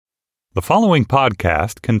The following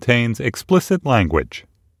podcast contains explicit language.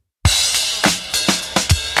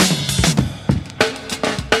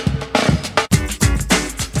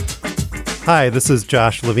 Hi, this is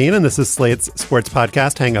Josh Levine, and this is Slate's sports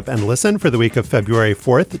podcast, Hang Up and Listen, for the week of February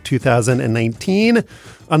 4th, 2019.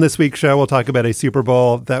 On this week's show, we'll talk about a Super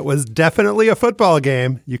Bowl that was definitely a football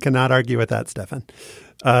game. You cannot argue with that, Stefan.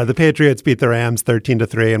 The Patriots beat the Rams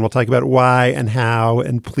 13-3, and we'll talk about why and how,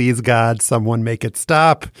 and please God, someone make it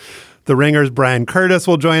stop. The Ringer's Brian Curtis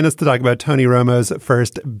will join us to talk about Tony Romo's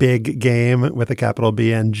first big game with a capital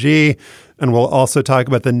BNG. And we'll also talk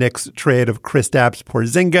about the Knicks trade of Kristaps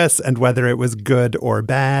Porzingis and whether it was good or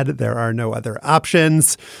bad. There are no other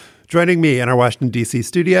options. Joining me in our Washington, D.C.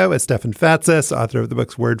 studio is Stefan Fatsis, author of the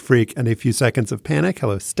books Word Freak and A Few Seconds of Panic.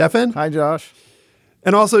 Hello, Stefan. Hi, Josh.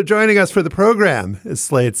 And also joining us for the program is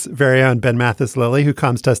Slate's very own Ben Mathis-Lilly, who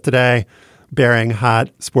comes to us today bearing hot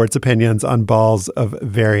sports opinions on balls of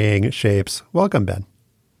varying shapes. Welcome,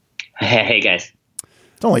 Hey, guys.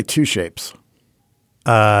 It's only two shapes.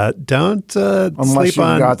 Don't Unless sleep you've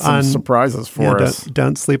on got some on, surprises for us.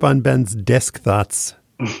 Don't sleep on Ben's disc thoughts.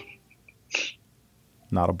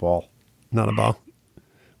 Not a ball. Not a ball.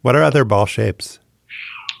 What are other ball shapes?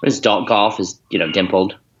 This golf is,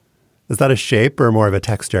 dimpled. Is that a shape or more of a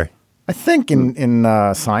texture? I think in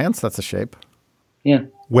science, that's a shape. Yeah.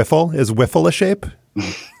 Wiffle? Is wiffle a shape?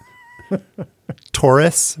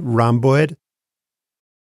 Torus? Rhomboid?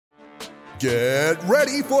 Get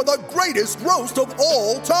ready for the greatest roast of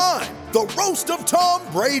all time. The Roast of Tom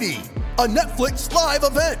Brady. A Netflix live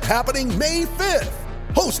event happening May 5th.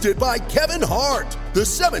 Hosted by Kevin Hart. The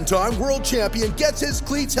 7-time world champion gets his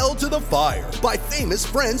cleats held to the fire by famous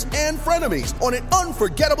friends and frenemies on an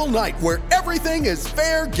unforgettable night where everything is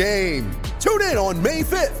fair game. Tune in on May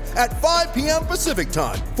 5th at 5 p.m. Pacific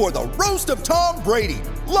time for the Roast of Tom Brady.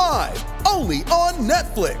 Live only on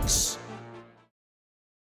Netflix.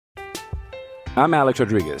 I'm Alex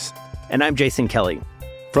Rodriguez. And I'm Jason Kelly.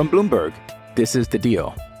 From Bloomberg, this is The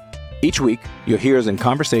Deal. Each week, you'll hear us in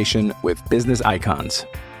conversation with business icons.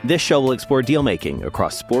 This show will explore deal-making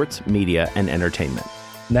across sports, media, and entertainment.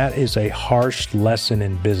 That is a harsh lesson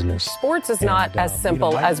in business. Sports is not as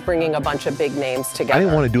simple as bringing a bunch of big names together. I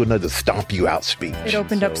didn't want to do another stomp you out speech. It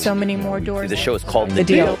opened up so many more doors. The show is called The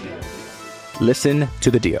Deal. Listen to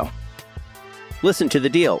The Deal. Listen to The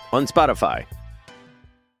Deal on Spotify.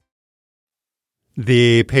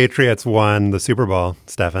 The Patriots won the Super Bowl,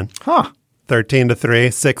 Stefan.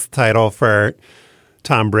 13-3, sixth title for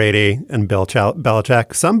Tom Brady and Bill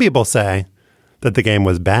Belichick. Some people say that the game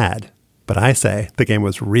was bad, but I say the game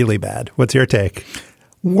was really bad. What's your take?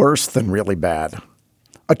 Worse than really bad.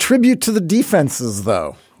 A tribute to the defenses,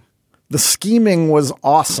 though. The scheming was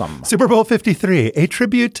awesome. Super Bowl 53, a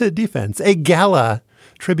tribute to defense, a gala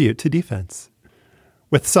tribute to defense,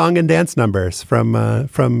 with song and dance numbers from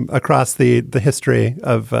across the history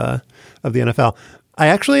of the NFL. I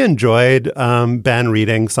actually enjoyed Ben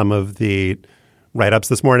reading some of the write-ups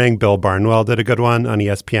this morning. Bill Barnwell did a good one on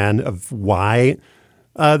ESPN of why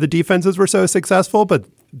the defenses were so successful, but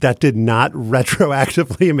that did not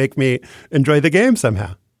retroactively make me enjoy the game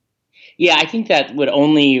somehow. Yeah, I think that would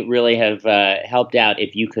only really have helped out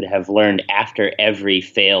if you could have learned after every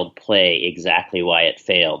failed play exactly why it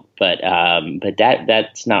failed. But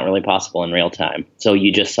that's not really possible in real time. So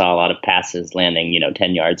you just saw a lot of passes landing,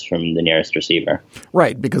 10 yards from the nearest receiver.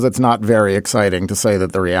 Right, because it's not very exciting to say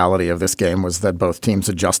that the reality of this game was that both teams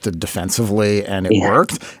adjusted defensively and it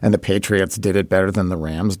worked, and the Patriots did it better than the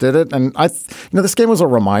Rams did it. And this game was a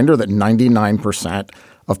reminder that 99%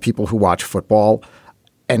 of people who watch football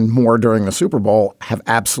and more during the Super Bowl have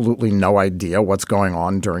absolutely no idea what's going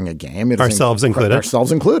on during a game. Ourselves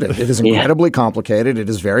included. It is incredibly complicated. It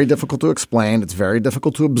is very difficult to explain. It's very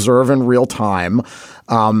difficult to observe in real time.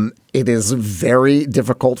 It is very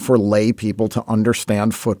difficult for lay people to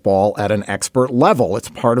understand football at an expert level. It's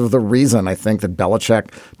part of the reason I think that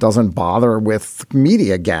Belichick doesn't bother with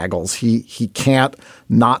media gaggles. He can't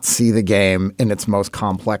not see the game in its most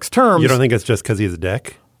complex terms. You don't think it's just because he's a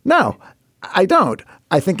dick? No, I don't.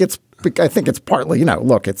 I think it's partly,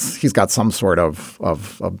 he's got some sort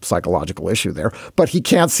of psychological issue there, but he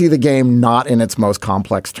can't see the game not in its most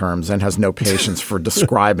complex terms and has no patience for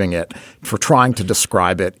describing it, for trying to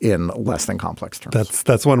describe it in less than complex terms.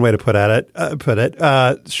 That's one way to put it.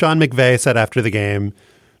 Sean McVay said after the game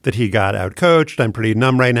that he got outcoached. I'm pretty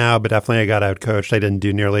numb right now, but definitely I got outcoached. I didn't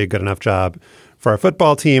do nearly a good enough job for our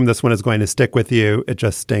football team. This one is going to stick with you. It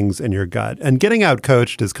just stings in your gut. And getting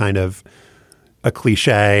outcoached is kind of a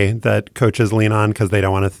cliche that coaches lean on because they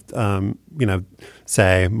don't want to,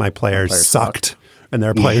 say my players sucked and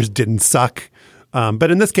their players didn't suck. But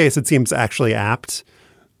in this case, it seems actually apt.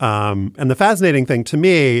 And the fascinating thing to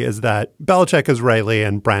me is that Belichick is rightly,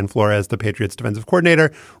 and Brian Flores, the Patriots defensive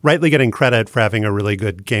coordinator, rightly getting credit for having a really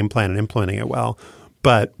good game plan and implementing it well.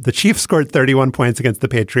 But the Chiefs scored 31 points against the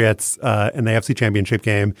Patriots in the AFC Championship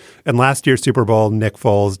game. And last year's Super Bowl, Nick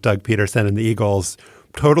Foles, Doug Peterson, and the Eagles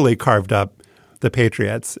totally carved up the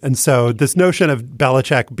Patriots. And so this notion of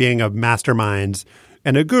Belichick being a mastermind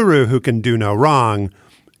and a guru who can do no wrong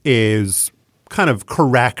is kind of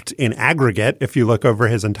correct in aggregate if you look over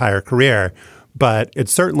his entire career. But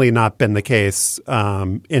it's certainly not been the case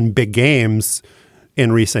in big games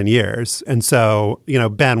in recent years. And so,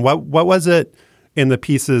 Ben, what was it in the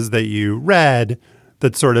pieces that you read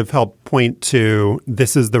that sort of helped point to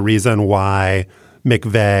this is the reason why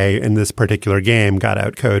McVay in this particular game got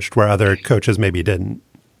outcoached where other coaches maybe didn't?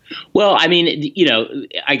 Well, I mean,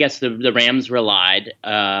 I guess the Rams relied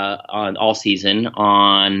on all season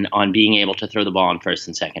on being able to throw the ball on first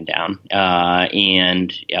and second down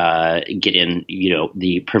and get in,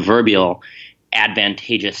 the proverbial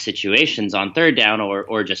advantageous situations on third down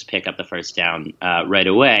or just pick up the first down right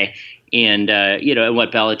away. And, and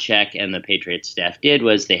what Belichick and the Patriots staff did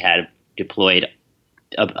was they had deployed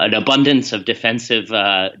an abundance of defensive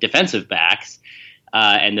backs.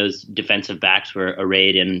 And those defensive backs were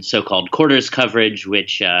arrayed in so-called quarters coverage,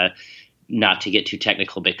 which, not to get too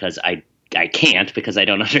technical because I can't because I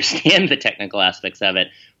don't understand the technical aspects of it,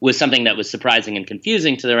 was something that was surprising and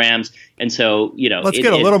confusing to the Rams. And so, let's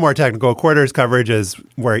get a little more technical. Quarters coverage is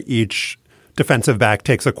where each defensive back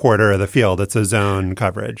takes a quarter of the field. It's a zone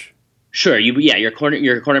coverage. Sure. Your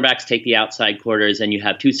cornerbacks take the outside quarters, and you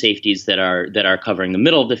have two safeties that are covering the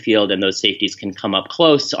middle of the field, and those safeties can come up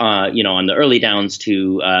close, on the early downs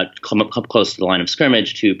to come up close to the line of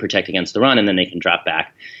scrimmage to protect against the run, and then they can drop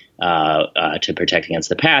back to protect against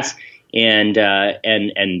the pass. And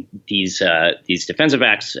these defensive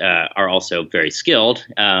backs are also very skilled.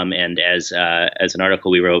 And as an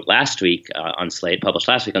article we wrote last week published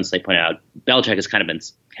last week on Slate pointed out, Belichick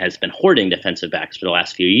has been hoarding defensive backs for the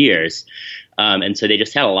last few years. And so they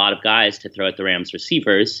just had a lot of guys to throw at the Rams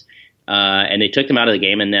receivers. And they took them out of the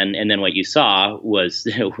game. And then what you saw was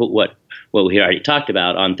what we already talked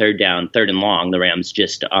about on third and long. The Rams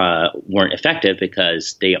just weren't effective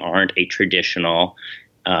because they aren't a traditional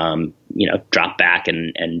drop back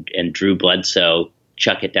and Drew Bledsoe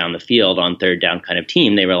chuck it down the field on third down kind of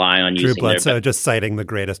team. They rely on Drew using Bledsoe just citing the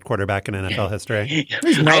greatest quarterback in NFL history.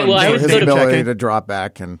 His ability to drop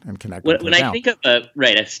back and connect. When I think of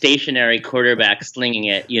a stationary quarterback slinging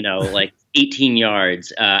it, like 18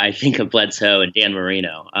 yards, I think of Bledsoe and Dan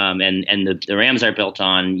Marino. And the Rams are built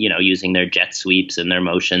on using their jet sweeps and their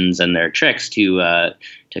motions and their tricks to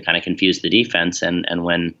kind of confuse the defense. And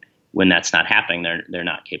when that's not happening, they're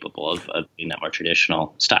not capable of being that more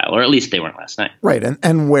traditional style, or at least they weren't last night. Right,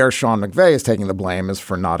 and where Sean McVay is taking the blame is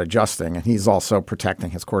for not adjusting, and he's also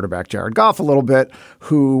protecting his quarterback Jared Goff a little bit,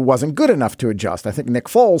 who wasn't good enough to adjust. I think Nick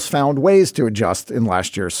Foles found ways to adjust in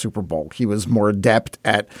last year's Super Bowl. He was more adept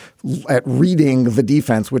at reading the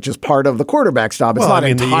defense, which is part of the quarterback's job. It's not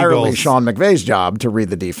entirely Sean McVay's job to read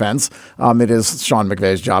the defense. It is Sean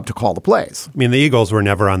McVay's job to call the plays. I mean, the Eagles were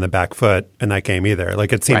never on the back foot in that game either.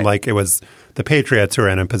 Like it seemed like it was the Patriots who were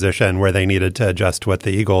in a position where they needed to adjust to what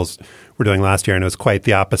the Eagles were doing last year, and it was quite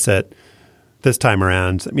the opposite this time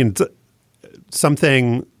around. I mean, it's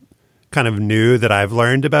something kind of new that I've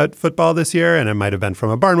learned about football this year, and it might have been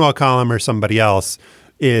from a Barnwell column or somebody else,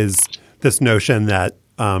 is this notion that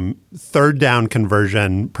third down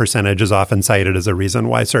conversion percentage is often cited as a reason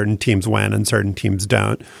why certain teams win and certain teams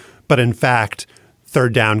don't. But in fact,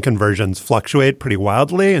 third down conversions fluctuate pretty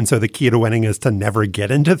wildly. And so the key to winning is to never get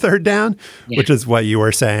into third down, which is what you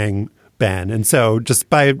were saying, Ben. And so just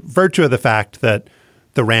by virtue of the fact that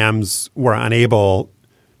the Rams were unable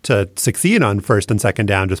to succeed on first and second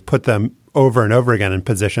down, just put them over and over again in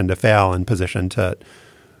position to fail and position to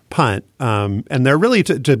punt. And they're really,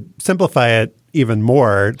 to simplify it even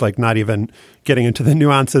more, like not even getting into the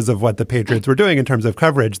nuances of what the Patriots were doing in terms of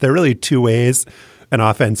coverage, there are really two ways an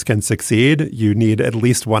offense can succeed. You need at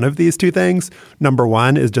least one of these two things. Number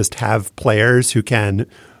one is just have players who can,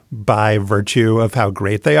 by virtue of how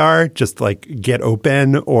great they are, just like get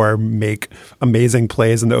open or make amazing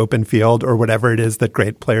plays in the open field or whatever it is that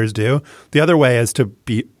great players do. The other way is to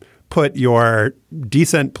put your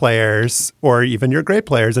decent players or even your great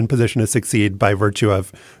players in position to succeed by virtue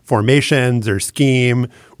of formations or scheme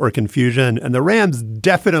or confusion. And the Rams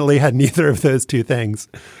definitely had neither of those two things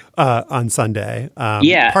on Sunday.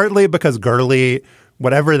 Partly because Gurley,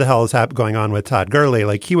 whatever the hell is going on with Todd Gurley,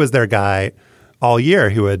 like he was their guy all year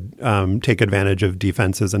who would take advantage of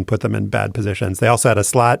defenses and put them in bad positions. They also had a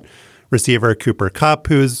slot receiver Cooper Kupp,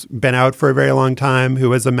 who's been out for a very long time, who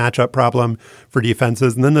was a matchup problem for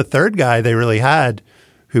defenses. And then the third guy they really had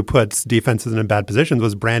who puts defenses in bad positions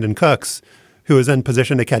was Brandon Cooks, who was in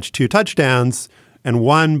position to catch 2 touchdowns, and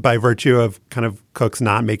one by virtue of kind of Cooks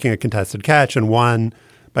not making a contested catch, and one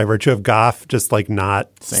by virtue of Goff just like not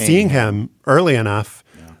seeing him early enough.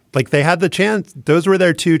 Yeah. Like they had the chance. Those were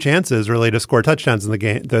their 2 chances really to score touchdowns in the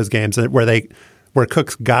game, those games where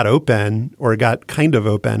Cooks got open or got kind of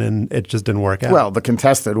open and it just didn't work out. Well, the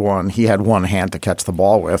contested one, he had one hand to catch the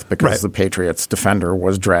ball with because the Patriots defender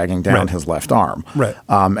was dragging down his left arm. Right.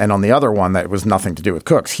 And on the other one, that was nothing to do with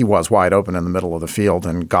Cooks. He was wide open in the middle of the field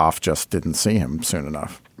and Goff just didn't see him soon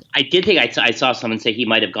enough. I did think I saw someone say he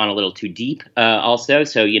might have gone a little too deep also.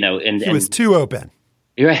 So, you know, and he was too open.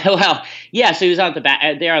 Well, yeah. So he was on the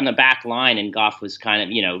back line and Goff was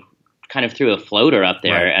kind of threw a floater up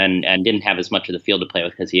there and didn't have as much of the field to play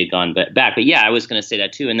with because he had gone back. But yeah, I was going to say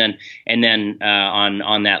that too. And then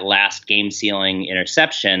on that last game sealing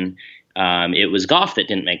interception, it was Goff that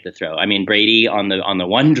didn't make the throw. I mean, Brady on the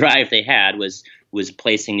one drive they had was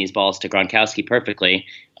placing these balls to Gronkowski perfectly.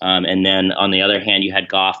 And then on the other hand, you had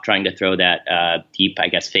Goff trying to throw that deep, I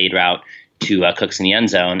guess, fade route to Cooks in the end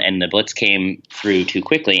zone, and the blitz came through too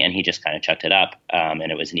quickly, and he just kind of chucked it up, and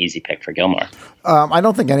it was an easy pick for Gilmore. I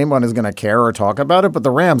don't think anyone is going to care or talk about it, but the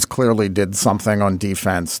Rams clearly did something on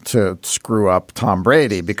defense to screw up Tom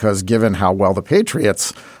Brady because given how well the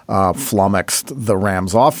Patriots flummoxed the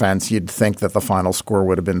Rams offense, you'd think that the final score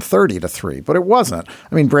would have been 30-3, but it wasn't.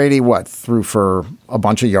 I mean, Brady, threw for a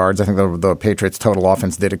bunch of yards. I think the Patriots' total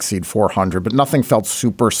offense did exceed 400, but nothing felt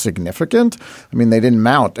super significant. I mean, they didn't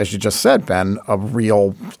mount, as you just said, Ben, a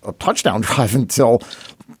touchdown drive until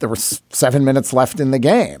there were 7 minutes left in the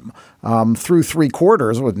game. Through 3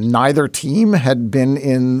 quarters, with neither team had been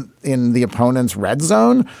in the opponent's red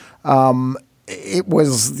zone. It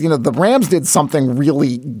was, the Rams did something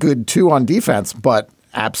really good too on defense, but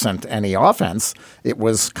absent any offense, it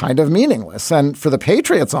was kind of meaningless. And for the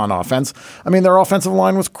Patriots on offense, I mean, their offensive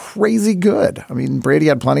line was crazy good. I mean, Brady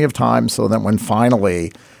had plenty of time so that when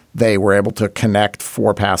finally they were able to connect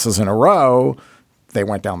 4 passes in a row, they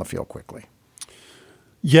went down the field quickly.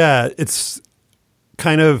 Yeah, it's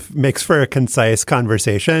kind of makes for a concise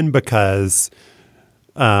conversation because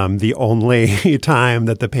the only time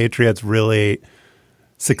that the Patriots really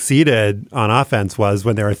succeeded on offense was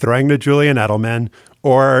when they were throwing to Julian Edelman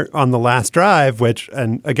or on the last drive,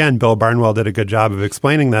 and again, Bill Barnwell did a good job of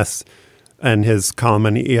explaining this in his column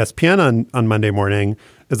on ESPN on Monday morning,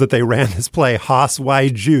 is that they ran this play, Haas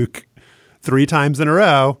wide juke, 3 times in a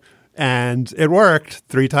row, and it worked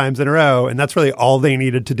 3 times in a row, and that's really all they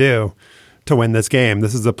needed to do to win this game.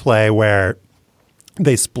 This is a play where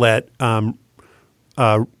they split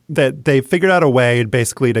that they figured out a way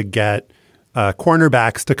basically to get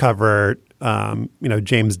cornerbacks to cover,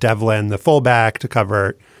 James Devlin, the fullback, to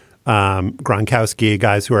cover Gronkowski,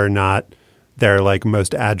 guys who are not their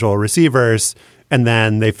most agile receivers. And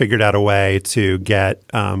then they figured out a way to get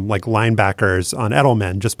linebackers on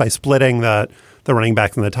Edelman just by splitting the running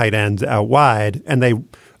backs and the tight ends out wide. And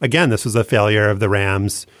this was a failure of the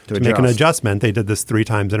Rams to make an adjustment. They did this 3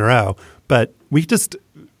 times in a row. But we just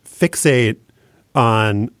fixate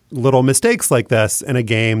on little mistakes like this in a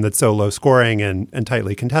game that's so low scoring and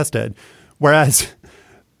tightly contested. Whereas,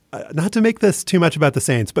 not to make this too much about the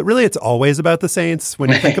Saints, but really it's always about the Saints when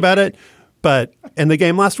you think about it. But in the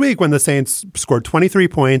game last week when the Saints scored 23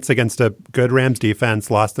 points against a good Rams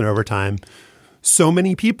defense, lost in overtime, so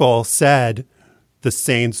many people said the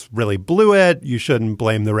Saints really blew it. You shouldn't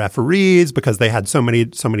blame the referees because they had so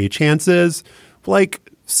many chances.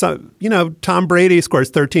 Tom Brady scores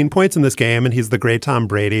 13 points in this game, and he's the great Tom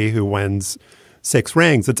Brady who wins 6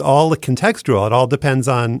 rings. It's all contextual. It all depends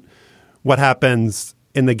on what happens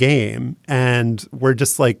in the game. And we're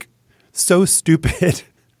just so stupid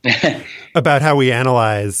about how we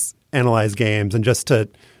analyze games. And just to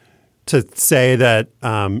say that,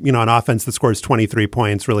 an offense that scores 23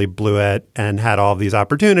 points really blew it and had all of these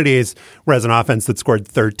opportunities, whereas an offense that scored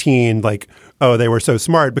 13, they were so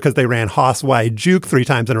smart because they ran Haas wide juke 3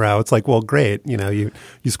 times in a row. It's well, great. You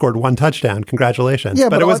scored 1 touchdown. Congratulations. Yeah,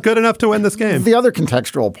 but it was good enough to win this game. The other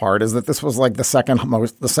contextual part is that this was the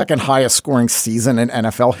second highest scoring season in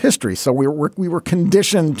NFL history. So we were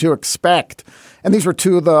conditioned to expect, and these were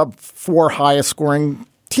 2 of the 4 highest scoring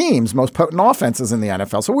teams, most potent offenses in the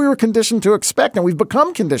NFL. So we were conditioned to expect, and we've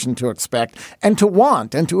become conditioned to expect and to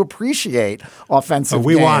want and to appreciate offensive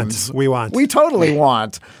games. We want. We totally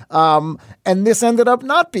want. And this ended up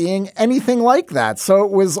not being anything like that. So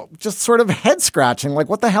it was just sort of head scratching. Like,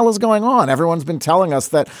 what the hell is going on? Everyone's been telling us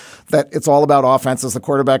that it's all about offenses. The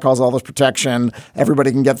quarterback has all this protection. Everybody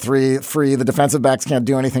can get free. The defensive backs can't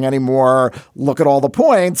do anything anymore. Look at all the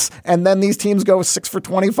points. And then these teams go 6 for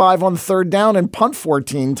 25 on third down and punt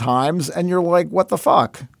 14 times. And you're like, what the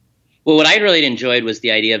fuck? Well, what I really enjoyed was the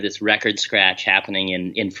idea of this record scratch happening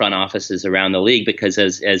in front offices around the league, because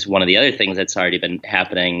as one of the other things that's already been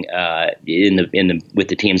happening with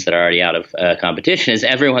the teams that are already out of competition is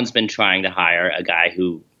everyone's been trying to hire a guy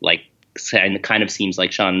who kind of seems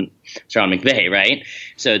like Sean McVay, right?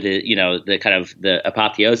 So the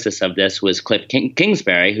apotheosis of this was Cliff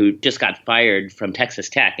Kingsbury, who just got fired from Texas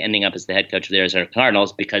Tech, ending up as the head coach of the Arizona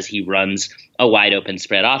Cardinals because he runs a wide open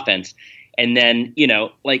spread offense. And then,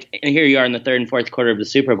 and here you are in the third and fourth quarter of the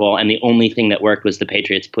Super Bowl, and the only thing that worked was the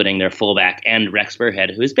Patriots putting their fullback and Rex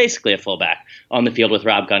Burkhead, who is basically a fullback, on the field with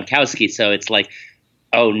Rob Gronkowski. So it's like,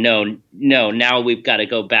 oh, no, now we've got to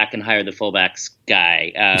go back and hire the fullbacks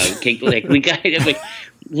guy.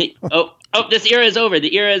 This era is over.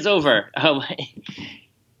 The era is over. Oh,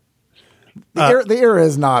 the era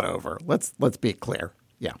is not over. Let's be clear.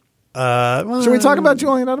 Should we talk about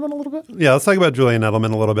Julian Edelman a little bit? Yeah, let's talk about Julian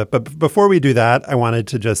Edelman a little bit. But before we do that, I wanted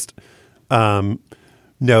to just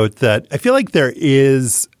note that I feel like there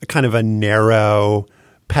is kind of a narrow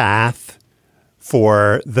path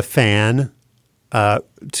for the fan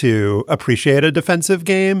to appreciate a defensive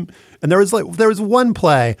game. And there was one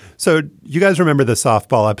play. So you guys remember the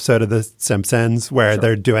softball episode of The Simpsons where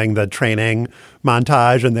they're doing the training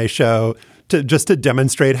montage and they show just to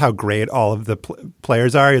demonstrate how great all of the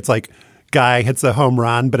players are. It's like guy hits a home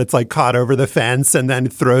run, but it's like caught over the fence and then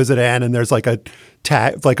throws it in, and there's like a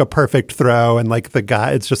tag, like a perfect throw, and like the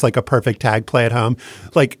guy, it's just like a perfect tag play at home.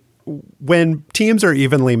 Like when teams are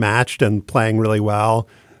evenly matched and playing really well,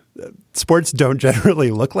 sports don't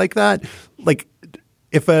generally look like that. Like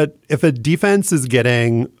if a defense is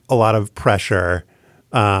getting a lot of pressure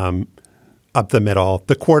up the middle,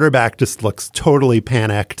 the quarterback just looks totally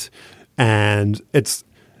panicked. And it's,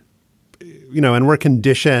 and we're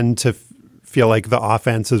conditioned to feel like the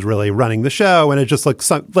offense is really running the show, and it just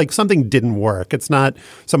looks like something didn't work. It's not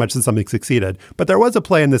so much that something succeeded. But there was a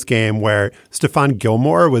play in this game where Stephon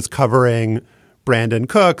Gilmore was covering Brandon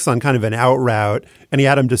Cooks on kind of an out route, and he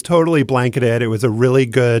had him just totally blanketed. It was a really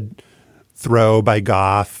good throw by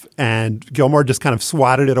Goff, and Gilmore just kind of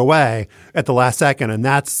swatted it away at the last second, and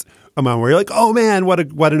that's a moment where you're like, oh man, what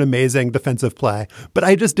an amazing defensive play. But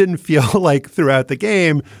I just didn't feel like throughout the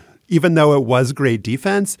game, even though it was great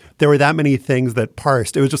defense, there were that many things that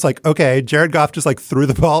parsed. It was just like, okay, Jared Goff just like threw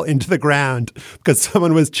the ball into the ground because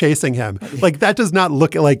someone was chasing him. Like that does not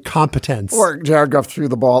look like competence. Or Jared Goff threw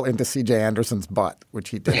the ball into CJ Anderson's butt, which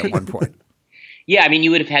he did at one point. Yeah, I mean, you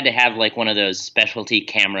would have had to have like one of those specialty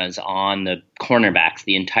cameras on the cornerbacks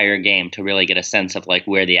the entire game to really get a sense of like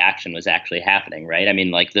where the action was actually happening, right? I mean,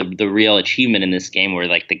 like the real achievement in this game were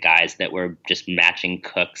like the guys that were just matching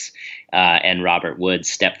Cooks and Robert Woods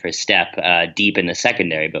step for step deep in the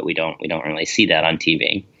secondary, but we don't really see that on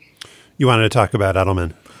TV. You wanted to talk about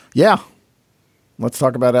Edelman? Yeah, let's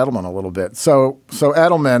talk about Edelman a little bit. So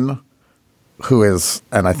Edelman, who is,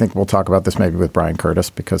 and I think we'll talk about this maybe with Brian Curtis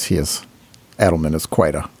because Edelman is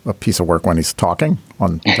quite a piece of work when he's talking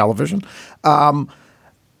on television.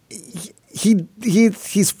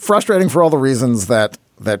 He's frustrating for all the reasons that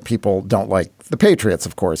people don't like the Patriots,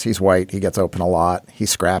 of course. He's white. He gets open a lot.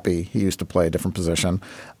 He's scrappy. He used to play a different position.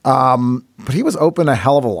 But he was open a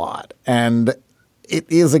hell of a lot. And it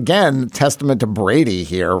is, again, testament to Brady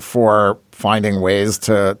here for finding ways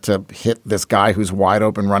to hit this guy who's wide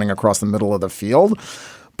open running across the middle of the field.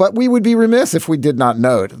 But we would be remiss if we did not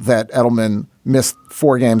note that Edelman missed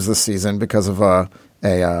 4 games this season because of a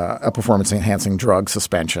performance-enhancing drug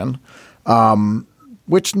suspension,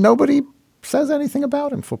 which nobody says anything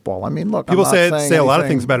about in football. I mean, look, people say a lot of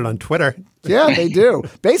things about it on Twitter. Yeah, they do.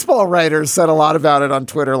 Baseball writers said a lot about it on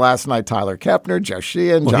Twitter last night. Tyler Kepner, Joe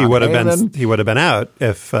Sheehan, John Heyman. He would have been out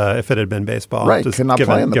if it had been baseball. Right, could not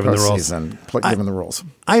play in the postseason, given the rules.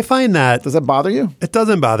 I find that. Does that bother you? It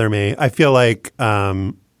doesn't bother me. I feel like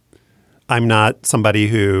I'm not somebody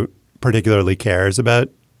who particularly cares about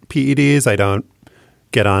PEDs. I don't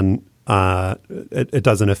get on. It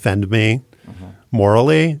doesn't offend me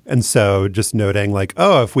morally, and so just noting like,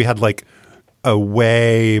 oh, if we had like a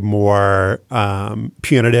way more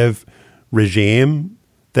punitive regime,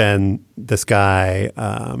 then this guy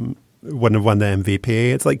wouldn't have won the MVP.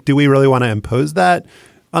 It's like, do we really want to impose that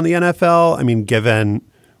on the NFL? I mean, given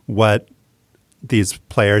what these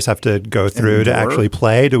players have to go through to actually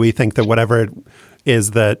play, do we think that whatever it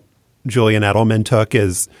is that Julian Edelman took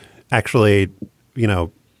is actually,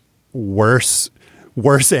 worse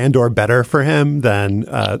and or better for him than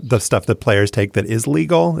the stuff that players take that is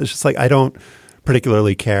legal? It's just like, I don't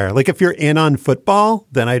particularly care. Like, if you're in on football,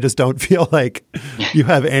 then I just don't feel like you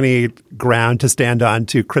have any ground to stand on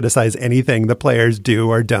to criticize anything the players do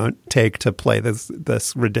or don't take to play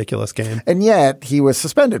this ridiculous game. And yet he was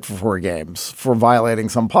suspended for 4 games for violating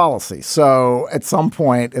some policy. So at some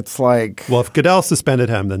point it's like, well, if Goodell suspended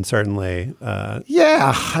him, then certainly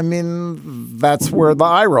yeah, I mean, that's where the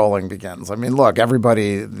eye rolling begins. I mean, look,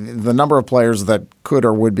 everybody, the number of players that could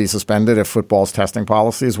or would be suspended if football's testing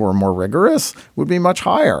policies were more rigorous would be much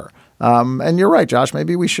higher. And you're right, Josh,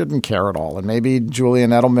 maybe we shouldn't care at all. And maybe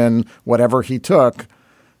Julian Edelman, whatever he took,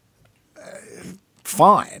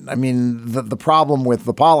 fine. I mean, the problem with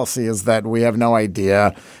the policy is that we have no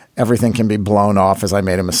idea. Everything can be blown off as I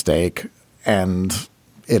made a mistake, and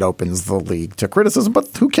it opens the league to criticism. But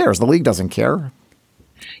who cares? The league doesn't care.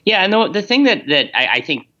 Yeah, and the thing that I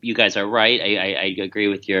think you guys are right. I agree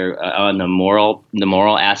with your on the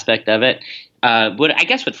moral aspect of it. What I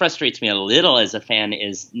guess what frustrates me a little as a fan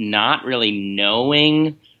is not really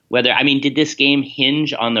knowing whether, I mean, did this game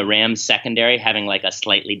hinge on the Rams secondary having like a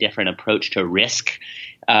slightly different approach to risk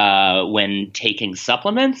when taking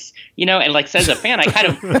supplements, and like as a fan,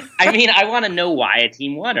 I want to know why a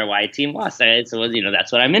team won or why a team lost. So,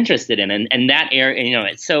 that's what I'm interested in. And that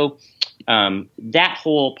area, so that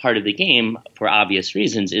whole part of the game, for obvious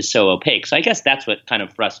reasons, is so opaque. So I guess that's what kind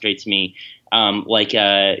of frustrates me. I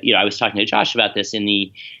was talking to Josh about this in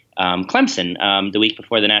the Clemson, the week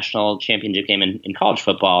before the national championship game in college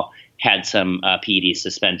football, had some PED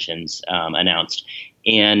suspensions announced.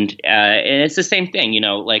 And it's the same thing,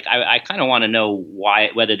 I kind of want to know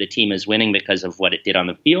whether the team is winning because of what it did on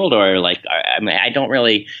the field, or I don't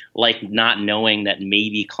really like not knowing that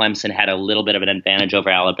maybe Clemson had a little bit of an advantage over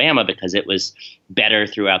Alabama because it was better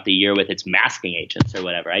throughout the year with its masking agents or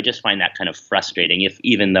whatever. I just find that kind of frustrating.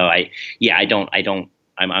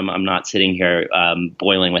 I'm not sitting here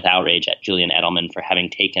boiling with outrage at Julian Edelman for having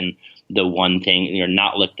taken the one thing,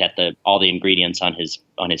 not looked at all the ingredients on his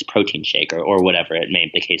protein shake or whatever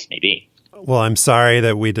the case may be. Well, I'm sorry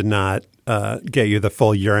that we did not get you the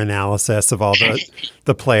full urinalysis of all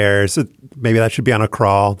the players. Maybe that should be on a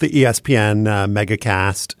crawl. The ESPN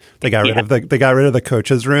megacast. They got rid of the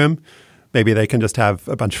coaches' room. Maybe they can just have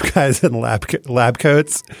a bunch of guys in lab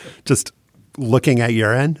coats just looking at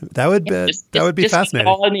urine. That would be fascinating.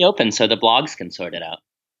 All in the open so the blogs can sort it out.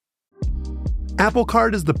 Apple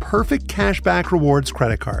Card is the perfect cashback rewards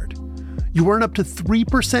credit card. You earn up to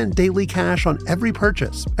 3% daily cash on every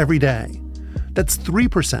purchase every day. That's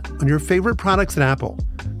 3% on your favorite products at Apple,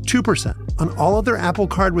 2% on all other Apple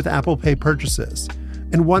Card with Apple Pay purchases,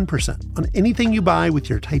 and 1% on anything you buy with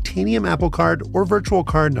your titanium Apple Card or virtual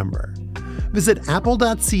card number. Visit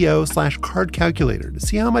apple.co/card calculator to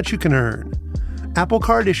see how much you can earn. Apple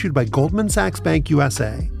Card issued by Goldman Sachs Bank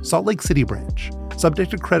USA, Salt Lake City branch, subject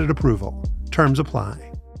to credit approval. Terms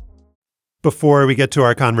apply. Before we get to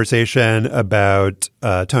our conversation about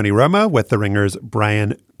Tony Romo with The Ringer's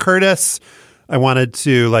Brian Curtis, I wanted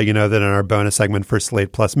to let you know that in our bonus segment for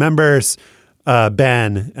Slate Plus members,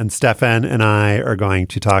 Ben and Stefan and I are going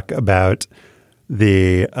to talk about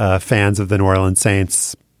the fans of the New Orleans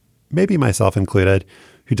Saints, maybe myself included,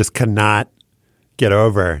 who just cannot get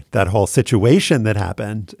over that whole situation that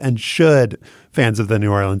happened. And should fans of the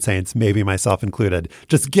New Orleans Saints, maybe myself included,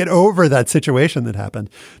 just get over that situation that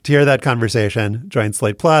happened. To hear that conversation, join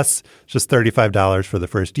Slate Plus. It's just $35 for the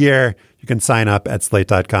first year. You can sign up at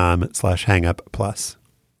slate.com/hangupplus.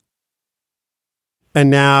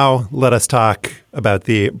 And now let us talk about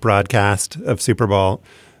the broadcast of Super Bowl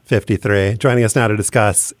 53. Joining us now to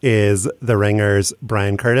discuss is The Ringer's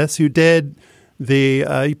Brian Curtis, who did he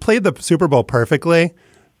played the Super Bowl perfectly,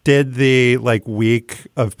 did the week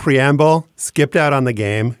of preamble, skipped out on the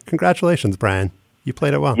game. Congratulations, Brian. You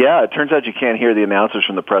played it well. Yeah, it turns out you can't hear the announcers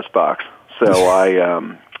from the press box. So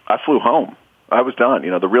I flew home. I was done.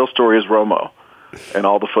 The real story is Romo, and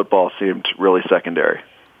all the football seemed really secondary.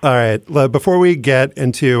 All right. Before we get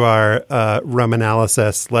into our Romo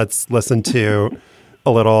analysis, let's listen to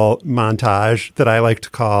a little montage that I like to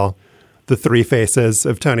call The Three Faces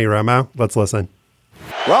of Tony Romo. Let's listen.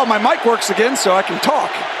 Well, my mic works again, so I can talk.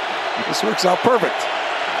 This works out perfect.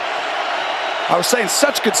 I was saying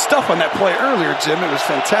such good stuff on that play earlier, Jim. It was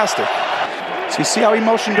fantastic. So you see how he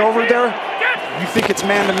motioned over there? You think it's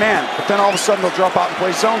man-to-man, but then all of a sudden they'll drop out and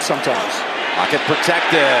play zone sometimes. Pocket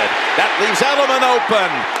protected. That leaves Edelman open.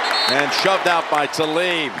 And shoved out by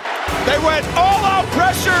Talim. They went all-out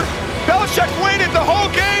pressure. Belichick waited the whole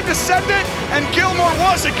game to send it, and Gilmore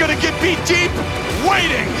wasn't going to get beat deep,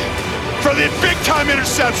 waiting for the big-time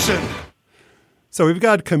interception. So we've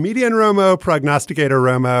got comedian Romo, prognosticator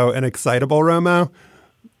Romo, and excitable Romo.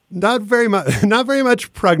 Not very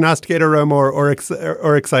much prognosticator Romo or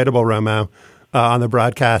excitable Romo on the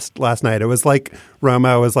broadcast last night. It was like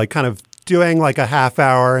Romo was like kind of doing like a half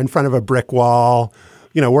hour in front of a brick wall,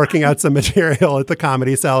 working out some material at the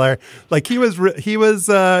Comedy Cellar. Like he was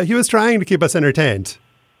trying to keep us entertained.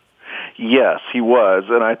 Yes, he was.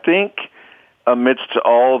 And I think amidst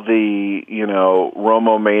all the,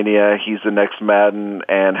 Romo mania, he's the next Madden,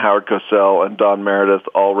 and Howard Cosell and Don Meredith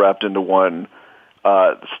all wrapped into one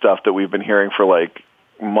stuff that we've been hearing for like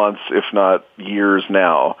months, if not years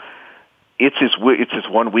now. It's his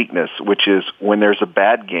one weakness, which is when there's a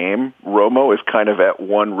bad game, Romo is kind of at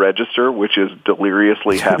one register, which is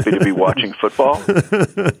deliriously happy to be watching football.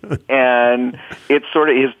 And it's sort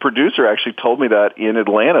of, his producer actually told me that in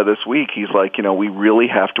Atlanta this week. He's like, we really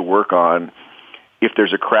have to work on, if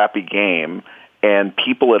there's a crappy game and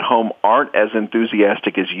people at home aren't as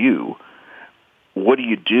enthusiastic as you, what do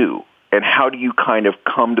you do? And how do you kind of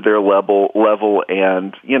come to their level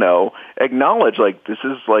and, acknowledge this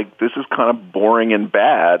is kind of boring and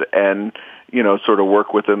bad, and, sort of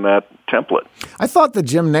work within that template. I thought that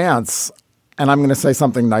Jim Nantz, and I'm going to say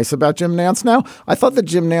something nice about Jim Nantz now, I thought that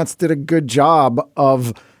Jim Nantz did a good job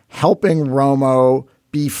of helping Romo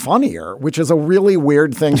be funnier, which is a really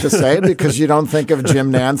weird thing to say because you don't think of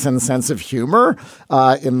Jim Nantz and sense of humor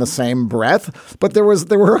in the same breath. But there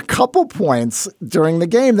were a couple points during the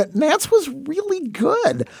game that Nantz was really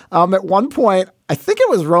good. At one point, I think it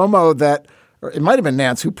was Romo or it might have been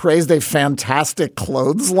Nantz, who praised a fantastic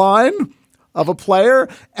clothesline of a player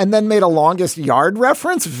and then made a longest yard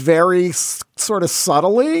reference very sort of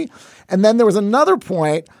subtly. And then there was another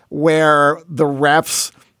point where the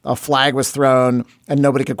refs, a flag was thrown and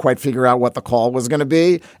nobody could quite figure out what the call was going to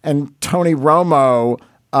be. And Tony Romo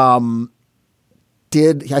I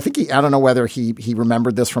don't know whether he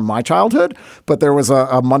remembered this from my childhood, but there was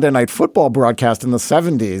a Monday Night Football broadcast in the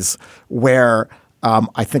 70s where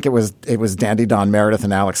I think it was Dandy Don Meredith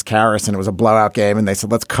and Alex Karras, and it was a blowout game, and they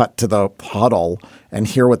said, let's cut to the huddle and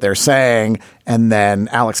hear what they're saying. And then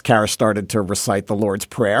Alex Karras started to recite the Lord's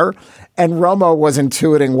Prayer, and Romo was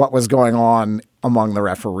intuiting what was going on among the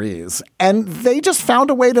referees. And they just found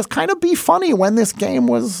a way to kind of be funny when this game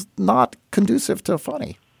was not conducive to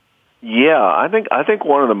funny. Yeah, I think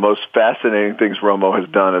one of the most fascinating things Romo has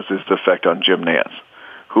done is his effect on Jim Nantz,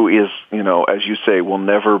 who is, as you say, will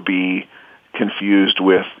never be confused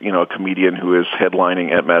with, a comedian who is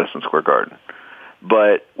headlining at Madison Square Garden.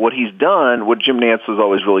 But what he's done, what Jim Nantz was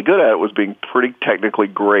always really good at, was being pretty technically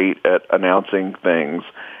great at announcing things.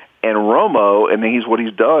 And Romo, and what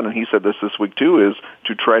he's done, and he said this week too, is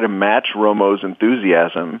to try to match Romo's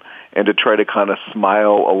enthusiasm and to try to kind of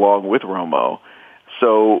smile along with Romo.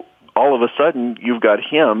 So all of a sudden, you've got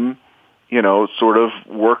him, sort of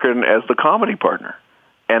working as the comedy partner.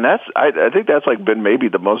 And I think that's been maybe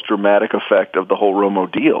the most dramatic effect of the whole Romo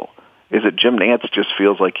deal, is that Jim Nantz just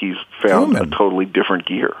feels like he's found a totally different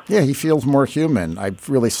gear. Yeah, he feels more human. I've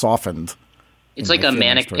really softened. It's like a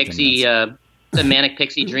manic pixie, the manic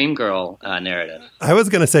pixie dream girl narrative. I was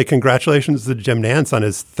going to say congratulations to Jim Nantz on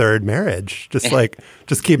his third marriage.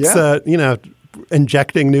 Just keeps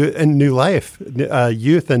injecting new life,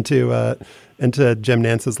 youth into Jim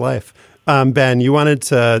Nantz's life. Ben, you wanted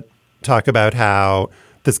to talk about how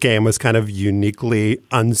this game was kind of uniquely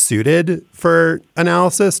unsuited for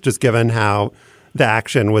analysis, just given how the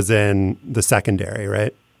action was in the secondary,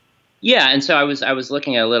 right? Yeah, and so I was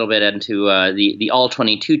looking a little bit into the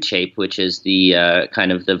All-22 tape, which is the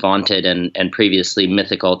kind of the vaunted and previously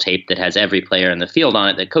mythical tape that has every player in the field on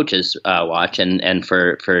it that coaches watch, and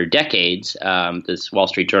for decades, this Wall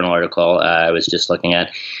Street Journal article I was just looking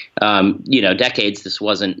at, decades this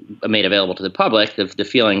wasn't made available to the public. The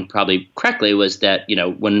feeling, probably correctly, was that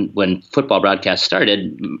when football broadcasts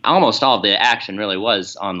started, almost all of the action really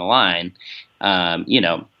was on the line.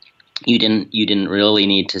 You didn't really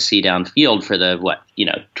need to see downfield for the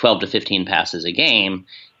 12 to 15 passes a game.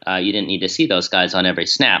 You didn't need to see those guys on every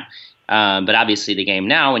snap. But obviously the game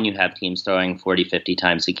now, when you have teams throwing 40, 50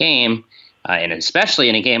 times a game, and especially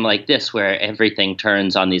in a game like this where everything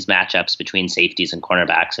turns on these matchups between safeties and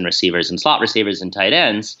cornerbacks and receivers and slot receivers and tight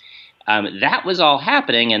ends, that was all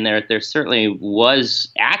happening, and there certainly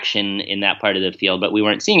was action in that part of the field, but we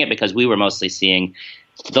weren't seeing it because we were mostly seeing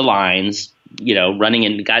the lines, running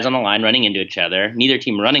in guys on the line running into each other. Neither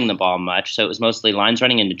team running the ball much, so it was mostly lines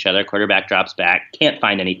running into each other. Quarterback drops back, can't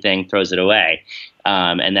find anything, throws it away,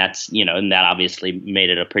 and that's and that obviously made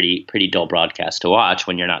it a pretty dull broadcast to watch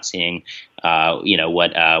when you're not seeing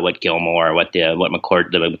what Gilmore, what the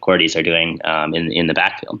McCourties are doing in the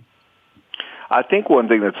backfield. I think one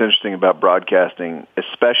thing that's interesting about broadcasting,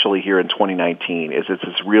 especially here in 2019, is it's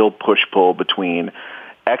this real push-pull between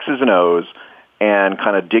X's and O's and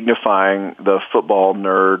kind of dignifying the football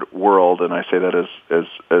nerd world, and I say that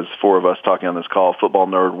as four of us talking on this call, football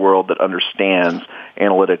nerd world that understands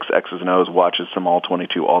analytics, X's and O's, watches some All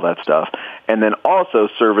 22, all that stuff, and then also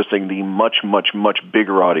servicing the much, much, much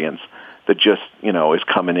bigger audience that just, is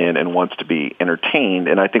coming in and wants to be entertained.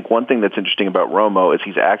 And I think one thing that's interesting about Romo is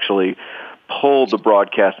he's actually pulled the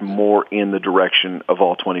broadcast more in the direction of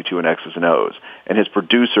All 22 and X's and O's. And his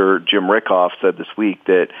producer, Jim Rickoff, said this week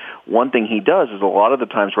that one thing he does is a lot of the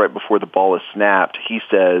times right before the ball is snapped, he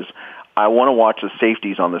says, I want to watch the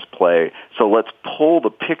safeties on this play, so let's pull the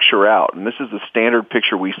picture out. And this is the standard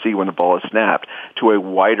picture we see when the ball is snapped, to a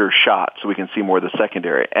wider shot so we can see more of the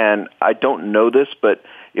secondary. And I don't know this, but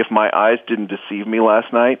if my eyes didn't deceive me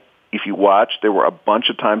last night, if you watch, there were a bunch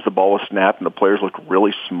of times the ball was snapped and the players looked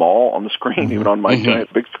really small on the screen, even on my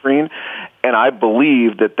giant big screen. And I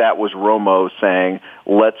believe that was Romo saying,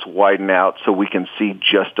 let's widen out so we can see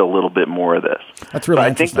just a little bit more of this. That's really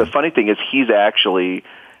interesting. I think the funny thing is he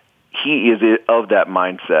is of that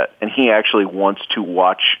mindset, and he actually wants to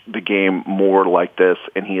watch the game more like this,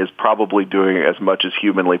 and he is probably doing as much as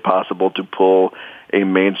humanly possible to pull a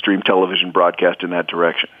mainstream television broadcast in that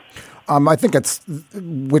direction. I think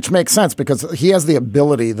which makes sense because he has the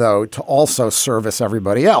ability, though, to also service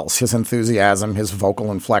everybody else. His enthusiasm, his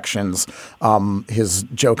vocal inflections, his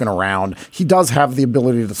joking around. He does have the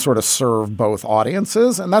ability to sort of serve both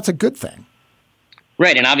audiences, and that's a good thing.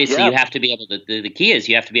 Right, and obviously you have to be able to. The key is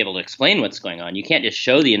you have to be able to explain what's going on. You can't just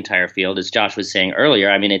show the entire field, as Josh was saying earlier.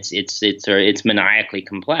 I mean, it's maniacally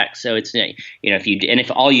complex. So it's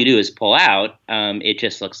if all you do is pull out, it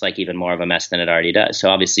just looks like even more of a mess than it already does. So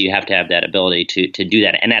obviously you have to have that ability to do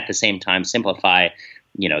that, and at the same time simplify,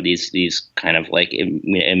 these kind of like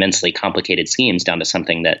immensely complicated schemes down to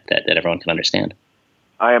something that everyone can understand.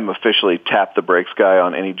 I am officially tap the brakes guy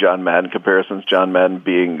on any John Madden comparisons. John Madden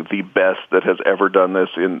being the best that has ever done this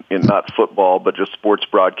in not football, but just sports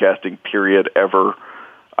broadcasting, period, ever.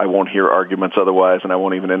 I won't hear arguments otherwise, and I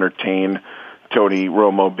won't even entertain Tony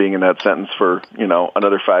Romo being in that sentence for,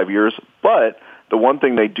 another 5 years. But the one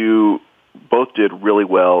thing they both did really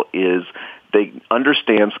well is they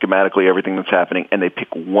understand schematically everything that's happening, and they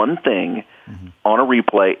pick one thing on a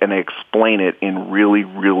replay, and they explain it in really,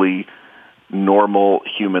 really normal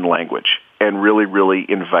human language and really, really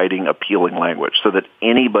inviting, appealing language so that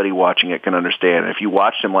anybody watching it can understand. And if you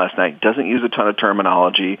watched him last night, he doesn't use a ton of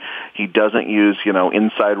terminology. He doesn't use,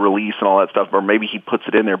 inside release and all that stuff, or maybe he puts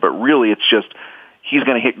it in there, but really it's just he's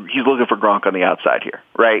looking for Gronk on the outside here,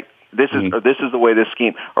 right? This is the way this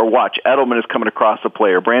scheme, or watch, Edelman is coming across the play,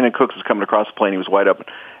 or Brandon Cooks is coming across the play and he was wide open.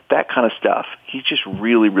 That kind of stuff. He's just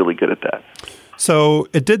really, really good at that. So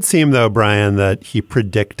it did seem, though, Brian, that he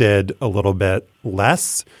predicted a little bit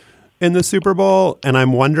less in the Super Bowl. And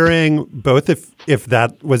I'm wondering both if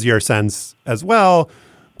that was your sense as well,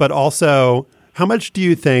 but also how much do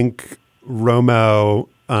you think Romo,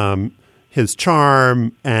 his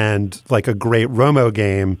charm and like a great Romo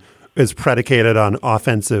game is predicated on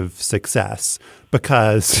offensive success?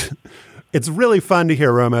 Because it's really fun to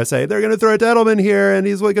hear Romo say, they're going to throw it to Edelman here and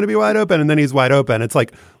he's going to be wide open. And then he's wide open. It's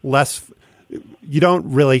like less... You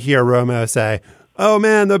don't really hear Romo say, oh,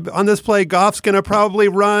 man, on this play, Goff's going to probably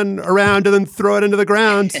run around and then throw it into the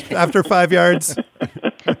ground after 5 yards.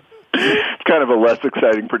 It's kind of a less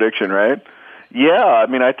exciting prediction, right? Yeah, I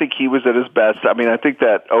mean, I think he was at his best. I mean, I think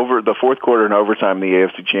that over the fourth quarter and overtime, the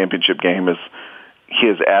AFC Championship game is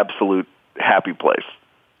his absolute happy place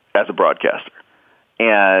as a broadcaster.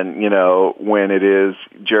 And, when it is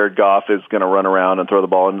Jared Goff is going to run around and throw the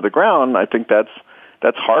ball into the ground, I think that's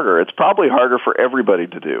harder. It's probably harder for everybody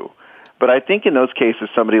to do. But I think in those cases,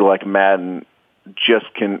 somebody like Madden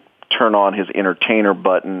just can turn on his entertainer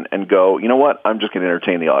button and go, you know what? I'm just going to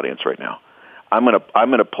entertain the audience right now. I'm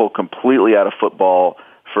going to pull completely out of football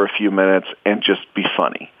for a few minutes and just be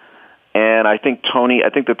funny. And I think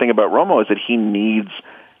the thing about Romo is that he needs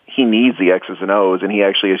the X's and O's, and he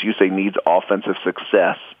actually, as you say, needs offensive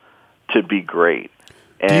success to be great.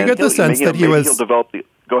 And do you get the sense that he'll develop the...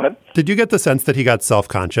 Go ahead. Did you get the sense that he got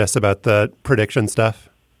self-conscious about the prediction stuff?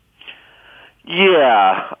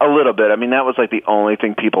 Yeah, a little bit. I mean, that was like the only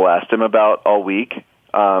thing people asked him about all week.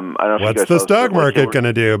 I don't know if What's you guys the stock market going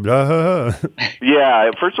to do?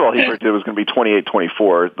 Yeah, first of all, he predicted it was going to be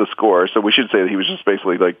 28-24, the score, so we should say that he was just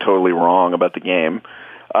basically like totally wrong about the game.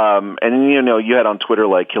 And you had on Twitter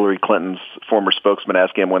like Hillary Clinton's former spokesman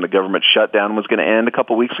asking him when the government shutdown was going to end a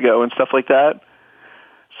couple weeks ago and stuff like that.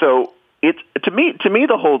 So it's to me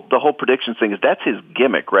the whole predictions thing is that's his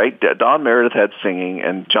gimmick, right? Don Meredith had singing,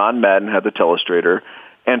 and John Madden had the telestrator,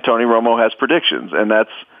 and Tony Romo has predictions, and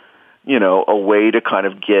that's a way to kind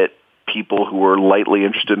of get people who are lightly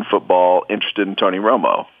interested in football interested in Tony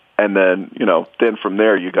Romo, and then then from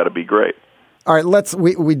there you got to be great. All right,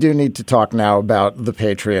 we do need to talk now about the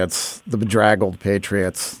Patriots, the bedraggled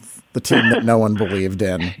Patriots, the team that no one believed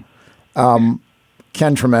in.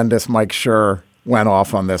 Ken Tremendous, Mike Schur went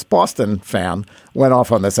off on this. Boston fan went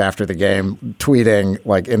off on this after the game, tweeting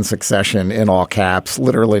like in succession in all caps.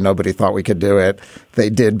 Literally nobody thought we could do it. They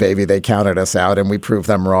did, baby. They counted us out, and we proved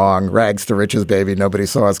them wrong. Rags to riches, baby. Nobody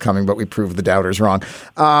saw us coming, but we proved the doubters wrong.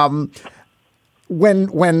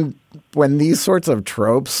 When these sorts of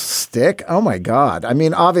tropes stick, oh my God. I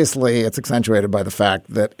mean, obviously it's accentuated by the fact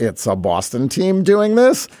that it's a Boston team doing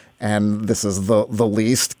this, and this is the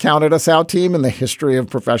least counted us out team in the history of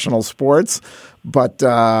professional sports. But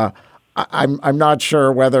I'm not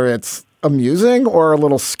sure whether it's amusing or a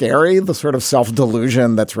little scary, the sort of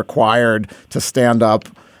self-delusion that's required to stand up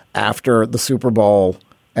after the Super Bowl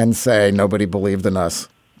and say nobody believed in us,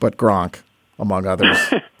 but Gronk, among others,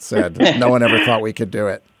 said no one ever thought we could do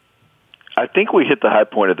it. I think we hit the high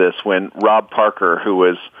point of this when Rob Parker, who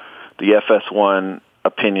was the FS1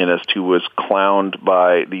 opinionist who was clowned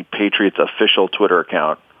by the Patriots official Twitter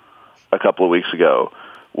account a couple of weeks ago,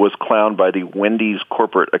 was clowned by the Wendy's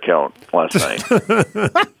corporate account last night.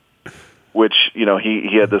 Which,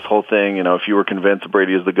 he had this whole thing, if you were convinced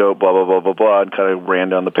Brady is the GOAT, blah, blah, blah, blah, blah, and kind of ran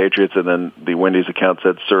down the Patriots, and then the Wendy's account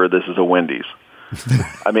said, sir, this is a Wendy's.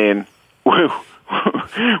 I mean,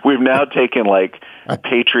 we've now taken like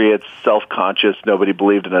Patriots self-conscious, nobody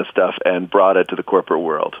believed in us stuff and brought it to the corporate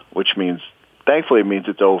world, which means, thankfully, it means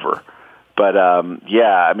it's over. But I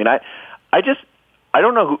mean, I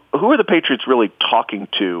don't know who are the Patriots really talking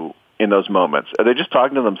to in those moments. Are they just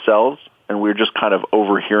talking to themselves and we're just kind of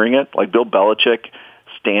overhearing it? Like Bill Belichick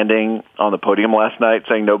standing on the podium last night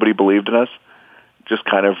saying nobody believed in us, just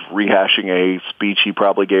kind of rehashing a speech he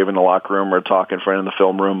probably gave in the locker room or talk in front of the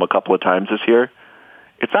film room a couple of times this year.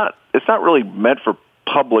 It's not really meant for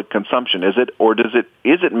public consumption, is it? Or is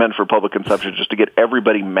it meant for public consumption just to get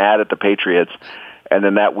everybody mad at the Patriots, and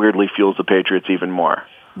then that weirdly fuels the Patriots even more?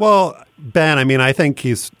 Well, Ben, I mean, I think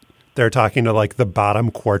they're talking to like the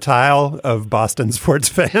bottom quartile of Boston sports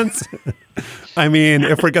fans. I mean,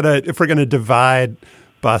 if we're gonna divide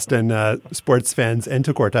Boston sports fans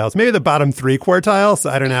into quartiles, maybe the bottom three quartiles.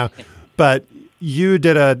 I don't know, but you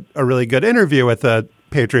did a really good interview with a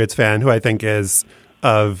Patriots fan who I think is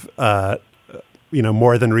of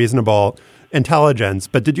more than reasonable intelligence.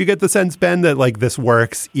 But did you get the sense, Ben, that like this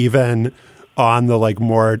works even on the like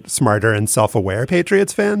more smarter and self-aware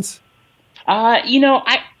Patriots fans?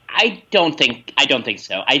 I don't think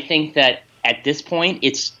so. I think that at this point,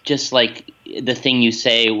 it's just like the thing you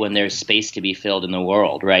say when there's space to be filled in the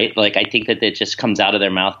world, right? Like I think that it just comes out of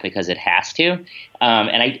their mouth because it has to.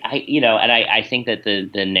 And I think that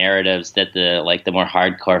the narratives that the more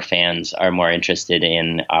hardcore fans are more interested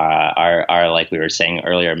in are like we were saying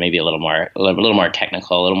earlier, maybe a little more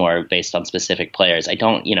technical, a little more based on specific players. I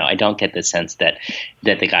don't get the sense that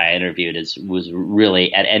the guy I interviewed was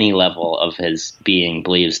really at any level of his being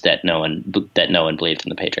believes that no one believed in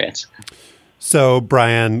the Patriots. So,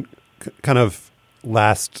 Brian, kind of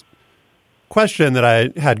last question that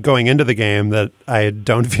I had going into the game that I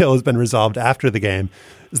don't feel has been resolved after the game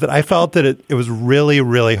is that I felt that it was really,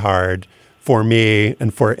 really hard for me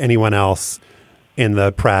and for anyone else in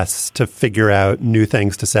the press to figure out new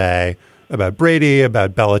things to say about Brady,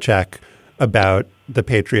 about Belichick, about the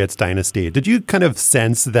Patriots dynasty. Did you kind of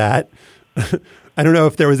sense that? I don't know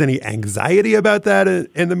if there was any anxiety about that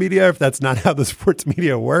in the media, if that's not how the sports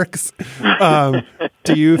media works.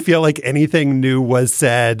 Do you feel like anything new was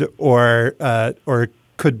said or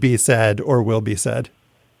could be said or will be said?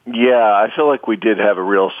 Yeah, I feel like we did have a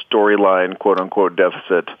real storyline, quote-unquote,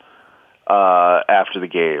 deficit after the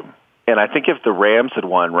game. And I think if the Rams had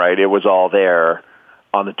won, right, it was all there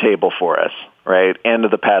on the table for us, right? End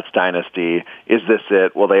of the Pats dynasty. Is this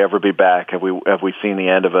it? Will they ever be back? Have we seen the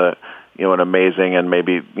end of an amazing and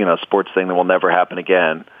maybe, sports thing that will never happen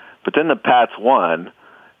again? But then the Pats won,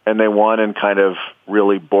 and they won in kind of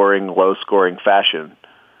really boring, low-scoring fashion.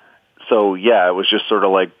 So, yeah, it was just sort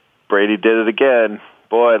of like Brady did it again.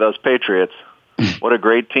 Boy, those Patriots, what a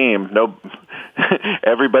great team.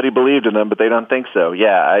 everybody believed in them, but they don't think so.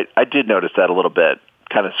 Yeah, I did notice that a little bit,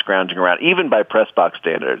 kind of scrounging around. Even by press box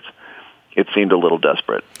standards, it seemed a little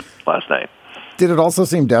desperate last night. Did it also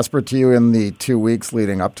seem desperate to you in the 2 weeks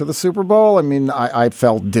leading up to the Super Bowl? I mean, I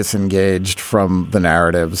felt disengaged from the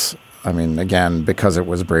narratives. I mean, again, because it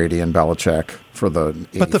was Brady and Belichick for the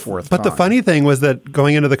 84th time. But the funny thing was that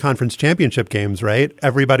going into the conference championship games, right,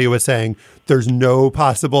 everybody was saying there's no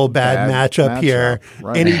possible bad matchup here.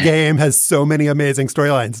 Right. Any game has so many amazing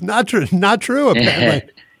storylines. Not true,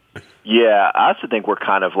 apparently. Yeah, I also think we're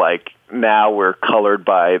kind of like, now we're colored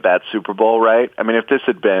by that Super Bowl, right? I mean, if this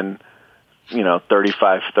had been,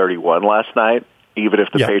 35-31 last night, even if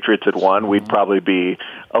the Patriots had won, we'd probably be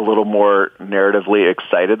a little more narratively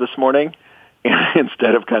excited this morning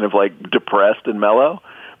instead of kind of like depressed and mellow.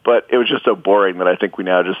 But it was just so boring that I think we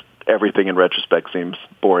now just, everything in retrospect seems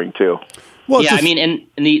boring too. Well, yeah, I mean, and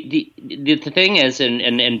the thing is,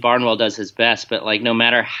 and Barnwell does his best, but like no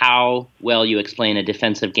matter how well you explain a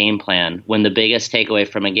defensive game plan, when the biggest takeaway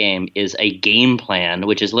from a game is a game plan,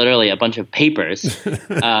 which is literally a bunch of papers,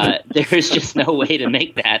 there's just no way to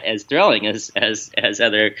make that as thrilling as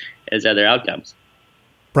other outcomes.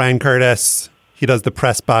 Brian Curtis, he does the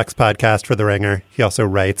Press Box podcast for The Ringer. He also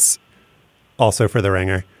writes also for The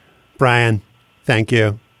Ringer. Brian, thank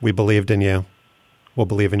you. We believed in you. We'll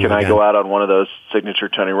believe in you again. Can I go out on one of those signature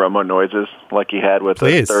Tony Romo noises like he had with the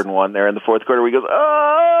 3rd and 1 there in the fourth quarter where he goes,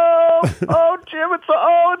 oh, Jim,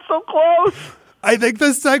 it's so close. I think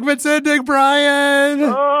the segment's ending, Brian.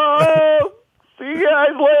 Oh, see you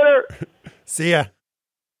guys later. See ya.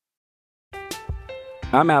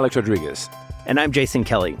 I'm Alex Rodriguez. And I'm Jason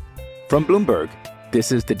Kelly. From Bloomberg,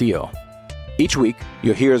 this is The Deal. Each week,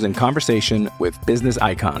 you'll hear us in conversation with business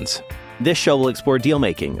icons. This show will explore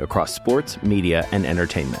deal-making across sports, media, and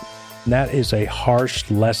entertainment. That is a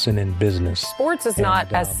harsh lesson in business. Sports is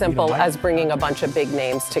not as simple as bringing a bunch of big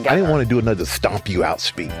names together. I didn't want to do another stomp you out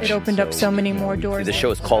speech. It opened up so many more doors. The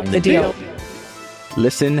show is called The Deal.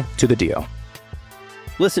 Listen to The Deal.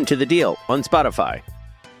 Listen to The Deal on Spotify.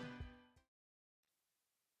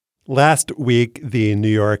 Last week, the New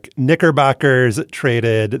York Knickerbockers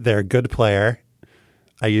traded their good player.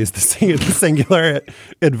 I used the singular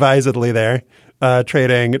advisedly there,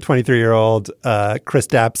 trading 23-year-old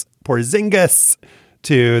Kristaps Porzingis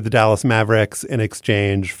to the Dallas Mavericks in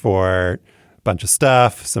exchange for a bunch of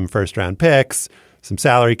stuff, some first-round picks, some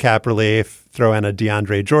salary cap relief, throw in a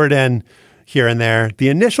DeAndre Jordan here and there. The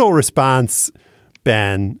initial response,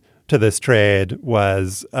 Ben, to this trade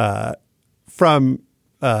was from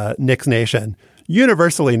Knicks Nation,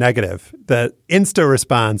 universally negative. The insta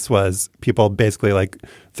response was people basically like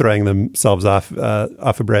throwing themselves off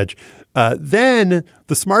a bridge. Then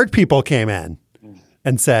the smart people came in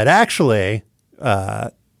and said, actually,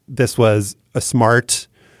 this was a smart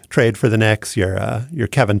trade for the Knicks. You're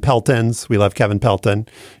Kevin Peltons. We love Kevin Pelton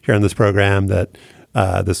here on this program. That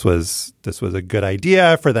this was a good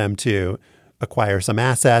idea for them to acquire some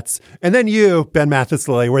assets. And then you, Ben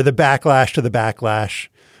Mathis-Lilly, were the backlash to the backlash.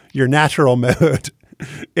 Your natural mode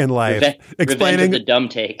in life, explaining the dumb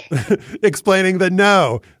take, explaining that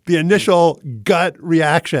no, the initial gut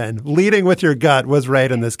reaction, leading with your gut, was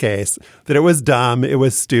right in this case. That it was dumb, it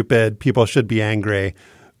was stupid. People should be angry.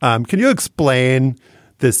 Can you explain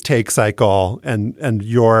this take cycle and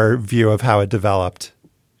your view of how it developed?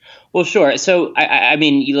 Well, sure. So, I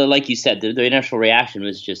mean, like you said, the initial reaction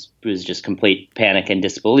was just complete panic and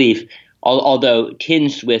disbelief. Although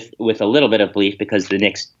tinged with a little bit of belief, because the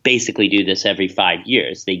Knicks basically do this every 5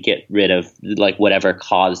 years. They get rid of like whatever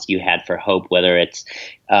cause you had for hope, whether it's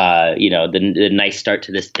the nice start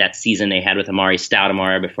to that season they had with Amari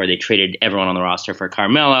Stoudemire before they traded everyone on the roster for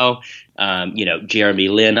Carmelo. Jeremy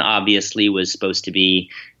Lin obviously was supposed to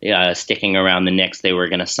be sticking around the Knicks. They were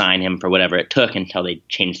going to sign him for whatever it took until they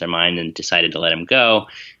changed their mind and decided to let him go.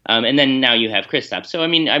 And then now you have Kristaps. So I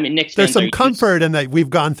mean, Knicks. There's some comfort in that we've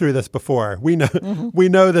gone through this before. We know we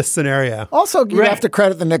know this scenario. Also, you have to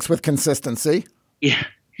credit the Knicks with consistency. Yeah,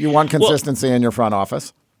 you want consistency in your front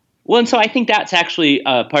office. Well, and so I think that's actually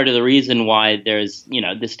part of the reason why there's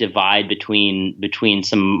this divide between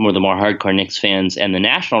some of the more hardcore Knicks fans and the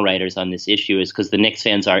national writers on this issue, is because the Knicks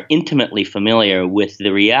fans are intimately familiar with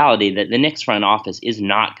the reality that the Knicks front office is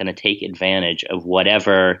not going to take advantage of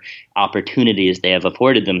whatever opportunities they have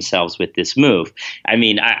afforded themselves with this move. I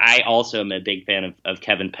mean, I also am a big fan of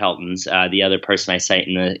Kevin Pelton's. The other person I cite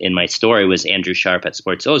in my story was Andrew Sharp at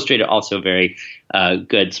Sports Illustrated, also a very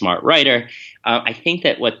good, smart writer. I think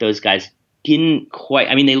that what those guys didn't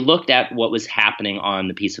quite, they looked at what was happening on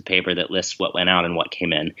the piece of paper that lists what went out and what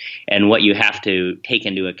came in. And what you have to take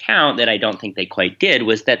into account that I don't think they quite did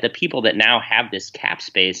was that the people that now have this cap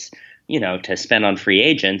space, to spend on free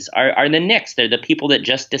agents are the Knicks. They're the people that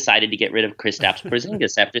just decided to get rid of Kristaps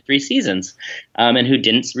Porzingis after 3 seasons, and who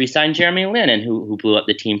didn't re-sign Jeremy Lin, and who blew up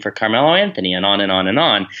the team for Carmelo Anthony, and on and on and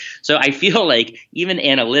on. So I feel like even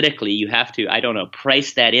analytically, you have to,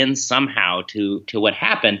 price that in somehow to what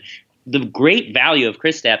happened. The great value of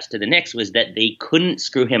Kristaps to the Knicks was that they couldn't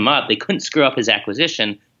screw him up. They couldn't screw up his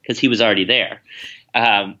acquisition because he was already there.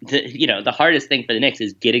 The hardest thing for the Knicks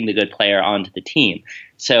is getting the good player onto the team.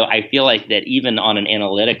 So I feel like that even on an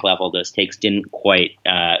analytic level, those takes didn't quite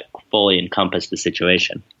fully encompass the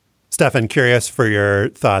situation. Stefan, curious for your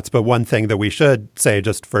thoughts, but one thing that we should say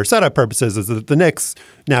just for setup purposes is that the Knicks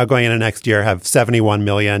now going into next year have $71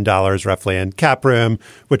 million roughly in cap room,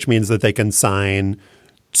 which means that they can sign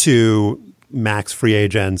 2 max free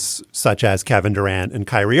agents such as Kevin Durant and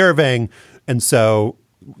Kyrie Irving. And so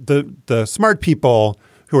the smart people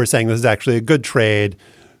who are saying this is actually a good trade,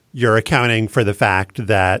 you're accounting for the fact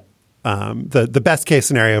that the best case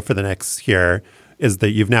scenario for the Knicks here is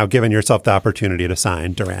that you've now given yourself the opportunity to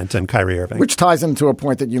sign Durant and Kyrie Irving. Which ties into a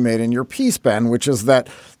point that you made in your piece, Ben, which is that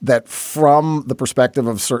from the perspective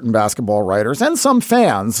of certain basketball writers and some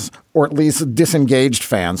fans, or at least disengaged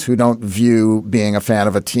fans who don't view being a fan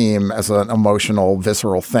of a team as an emotional,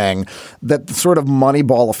 visceral thing, that the sort of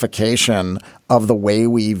moneyballification of the way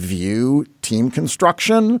we view team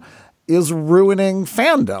construction is ruining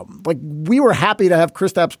fandom. Like, we were happy to have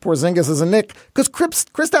Kristaps Porzingis as a Knick because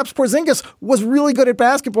Kristaps Porzingis was really good at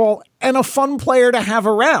basketball and a fun player to have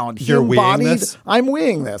around. You're weeing this? I'm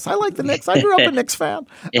weeing this. I like the Knicks. I grew up a Knicks fan.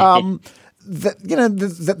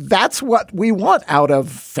 That's what we want out of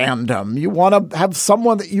fandom. You want to have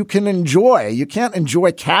someone that you can enjoy. You can't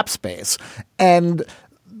enjoy cap space. And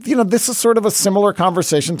this is sort of a similar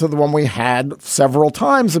conversation to the one we had several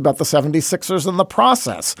times about the 76ers and the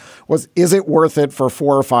process. Is it worth it for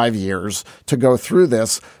 4 or 5 years to go through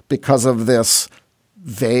this because of this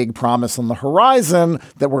vague promise on the horizon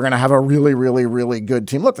that we're going to have a really, really, really good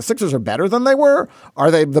team? Look, the Sixers are better than they were. Are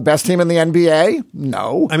they the best team in the NBA?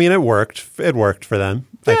 No. I mean, it worked. It worked for them,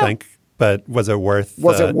 I think. But was it worth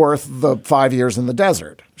it worth the 5 years in the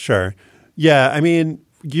desert? Sure. Yeah. I mean,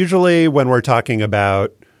 usually when we're talking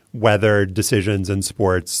about whether decisions in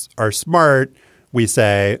sports are smart, we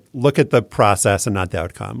say, look at the process and not the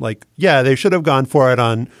outcome. Like, yeah, they should have gone for it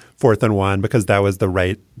on 4th and 1 because that was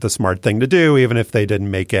the smart thing to do. Even if they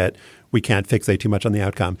didn't make it, we can't fixate too much on the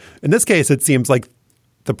outcome. In this case, it seems like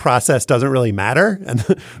the process doesn't really matter and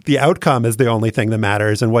the outcome is the only thing that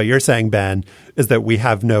matters. And what you're saying, Ben, is that we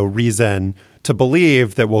have no reason to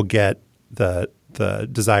believe that we'll get the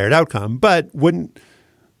desired outcome, but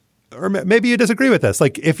or maybe you disagree with this.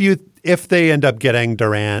 Like, if they end up getting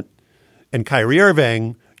Durant and Kyrie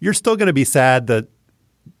Irving, you're still going to be sad that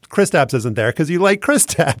Kristaps isn't there because you like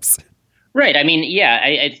Kristaps. Right. I mean, yeah,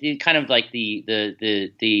 it's kind of like the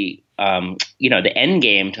end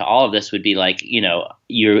game to all of this would be like,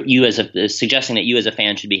 suggesting that you as a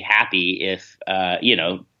fan should be happy if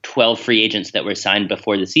 12 free agents that were signed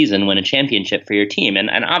before the season win a championship for your team, and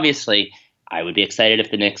obviously, I would be excited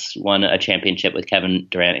if the Knicks won a championship with Kevin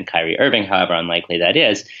Durant and Kyrie Irving, however unlikely that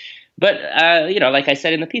is. But, like I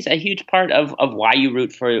said in the piece, a huge part of why you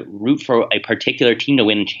root for a particular team to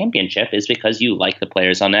win a championship is because you like the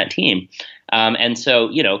players on that team. And so,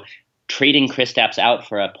 trading Kristaps out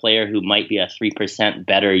for a player who might be a 3%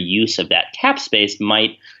 better use of that cap space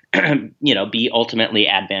might, be ultimately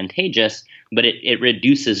advantageous, but it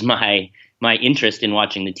reduces my interest in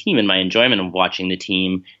watching the team and my enjoyment of watching the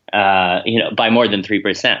team, by more than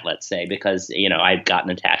 3%, let's say, because, I've gotten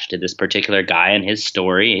attached to this particular guy and his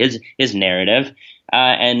story, his narrative,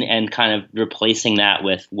 and kind of replacing that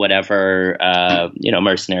with whatever,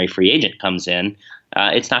 mercenary free agent comes in.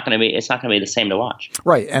 It's not going to be the same to watch.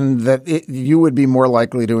 Right. And that you would be more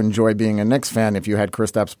likely to enjoy being a Knicks fan if you had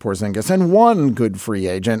Kristaps Porzingis and one good free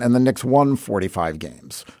agent and the Knicks won 45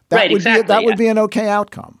 games. That would be an okay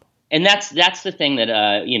outcome. And that's the thing that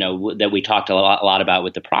that we talked a lot about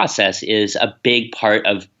with the process is a big part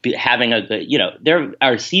of having a good, there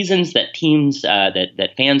are seasons that teams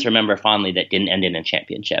that fans remember fondly that didn't end in a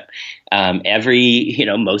championship.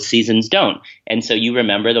 Most seasons don't. And so you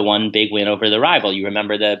remember the one big win over the rival. You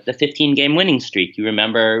remember the 15-game winning streak. You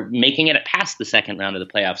remember making it past the second round of the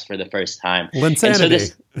playoffs for the first time.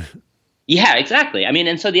 Linsanity. Yeah, exactly. I mean,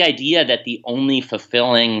 and so the idea that the only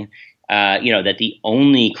fulfilling that the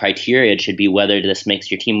only criteria should be whether this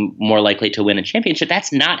makes your team more likely to win a championship.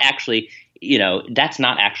 That's not actually how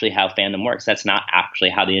fandom works. That's not actually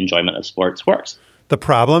how the enjoyment of sports works. The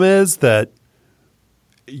problem is that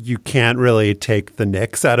you can't really take the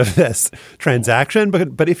Knicks out of this transaction.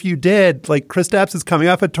 But if you did, like, Kristaps is coming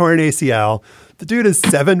off a torn ACL. The dude is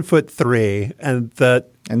 7'3",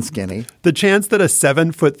 and skinny. The chance that a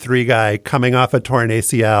 7'3" guy coming off a torn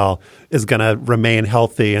ACL is going to remain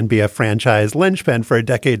healthy and be a franchise linchpin for a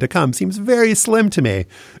decade to come seems very slim to me.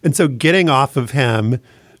 And so getting off of him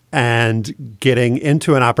and getting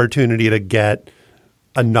into an opportunity to get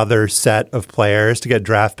another set of players, to get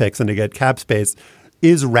draft picks and to get cap space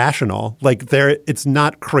is rational. Like, it's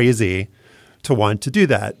not crazy to want to do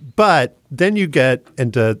that. But then you get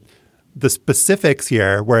into the specifics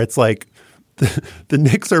here where it's like the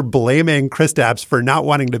Knicks are blaming Kristaps for not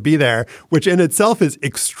wanting to be there, which in itself is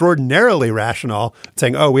extraordinarily rational,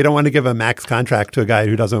 saying, oh, we don't want to give a max contract to a guy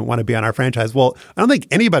who doesn't want to be on our franchise. Well, I don't think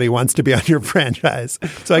anybody wants to be on your franchise.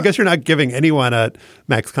 So I guess you're not giving anyone a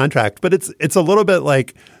max contract. But it's a little bit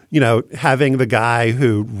like, having the guy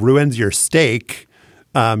who ruins your steak,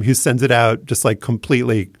 who sends it out just like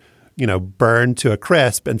completely, burned to a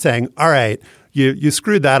crisp and saying, all right, you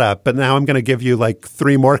screwed that up, but now I'm going to give you like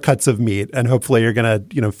 3 more cuts of meat, and hopefully you're going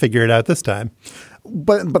to, figure it out this time.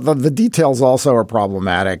 But the details also are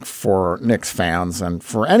problematic for Knicks fans and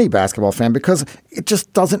for any basketball fan because it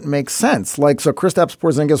just doesn't make sense. Like, so Kristaps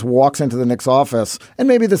Porzingis walks into the Knicks office, and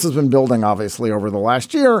maybe this has been building obviously over the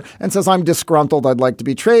last year, and says, I'm disgruntled, I'd like to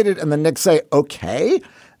be traded. And the Knicks say, okay.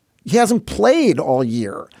 He hasn't played all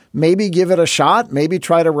year. Maybe give it a shot. Maybe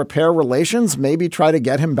try to repair relations. Maybe try to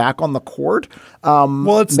get him back on the court.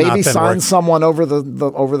 Maybe sign someone over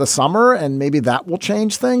the summer, and maybe that will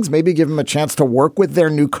change things. Maybe give him a chance to work with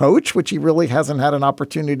their new coach, which he really hasn't had an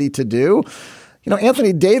opportunity to do.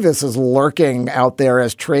 Anthony Davis is lurking out there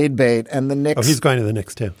as trade bait, and the Knicks. Oh, he's going to the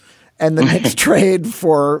Knicks too. And the Knicks trade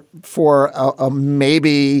for a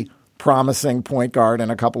maybe promising point guard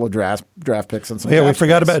and a couple of draft picks and some. Yeah, we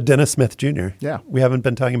forgot about Dennis Smith Jr. Yeah, we haven't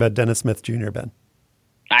been talking about Dennis Smith Jr. Ben.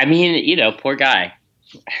 I mean, poor guy.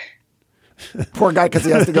 Poor guy because he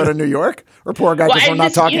has to go to New York, or poor guy because we're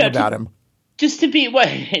not talking about him. Just to be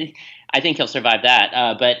I think he'll survive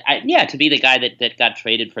that. But to be the guy that got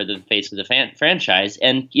traded for the face of the franchise,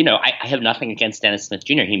 and I have nothing against Dennis Smith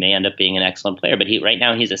Jr. He may end up being an excellent player, but right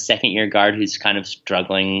now he's a second-year guard who's kind of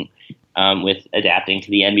struggling with adapting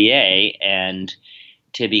to the NBA and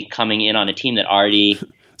to be coming in on a team that already.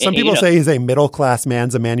 Some people say he's a middle-class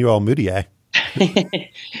man's Emmanuel Mudiay.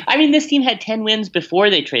 I mean, this team had 10 wins before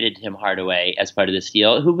they traded Tim Hardaway as part of this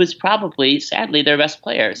deal, who was probably, sadly, their best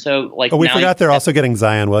player. So, we forgot they're also getting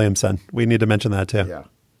Zion Williamson. We need to mention that too. Yeah.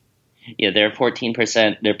 Yeah, they're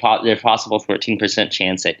 14%. They're possible 14%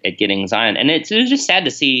 chance at getting Zion, and it was just sad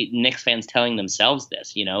to see Knicks fans telling themselves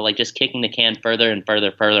this. Just kicking the can further and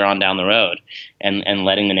further on down the road, and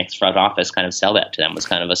letting the Knicks front office kind of sell that to them was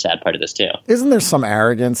kind of a sad part of this too. Isn't there some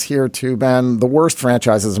arrogance here too, Ben? The worst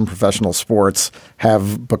franchises in professional sports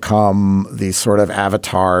have become these sort of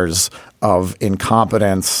avatars of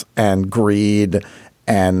incompetence and greed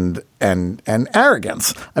and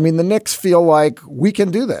arrogance. I mean, the Knicks feel like we can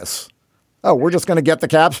do this. Oh, we're just going to get the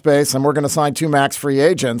cap space and we're going to sign 2 max free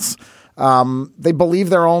agents. They believe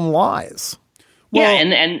their own lies. Well,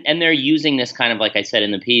 and they're using this kind of, like I said in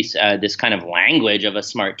the piece, this kind of language of a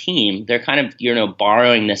smart team. They're kind of,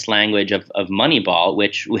 borrowing this language of Moneyball,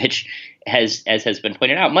 which has been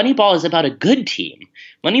pointed out, Moneyball is about a good team.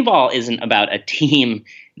 Moneyball isn't about a team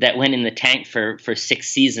that went in the tank for 6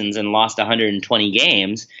 seasons and lost 120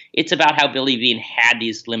 games. It's about how Billy Beane had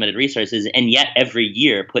these limited resources and yet every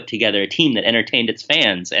year put together a team that entertained its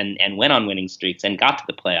fans and went on winning streaks and got to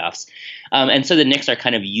the playoffs. And so the Knicks are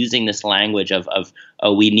kind of using this language of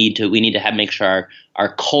we need to make sure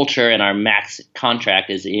our culture and our max contract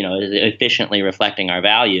is efficiently reflecting our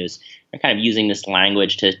values. They're kind of using this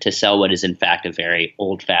language to sell what is in fact a very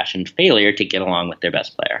old-fashioned failure to get along with their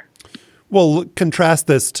best player. Well, contrast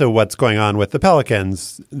this to what's going on with the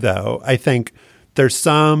Pelicans, though. I think there's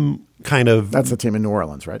some kind of... That's the team in New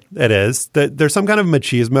Orleans, right? It is. There's some kind of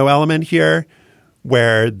machismo element here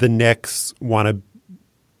where the Knicks want to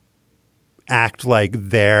act like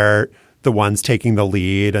they're the ones taking the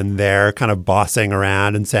lead and they're kind of bossing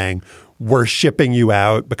around and saying, we're shipping you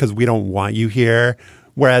out because we don't want you here.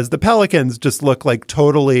 Whereas the Pelicans just look like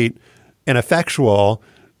totally ineffectual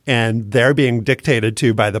and they're being dictated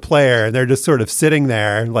to by the player. And they're just sort of sitting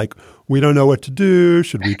there like, we don't know what to do.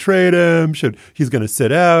 Should we trade him? He's going to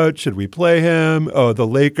sit out? Should we play him? The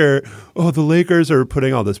Lakers are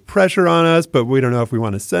putting all this pressure on us, but we don't know if we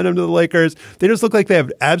want to send him to the Lakers. They just look like they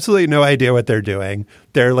have absolutely no idea what they're doing.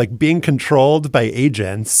 They're like being controlled by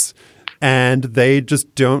agents and they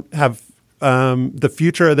just don't have the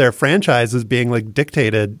future of their franchise is being like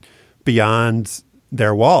dictated beyond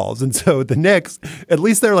their walls. And so the Knicks, at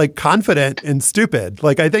least they're like confident and stupid.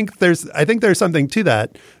 Like I think there's something to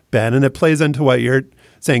that, Ben, and it plays into what you're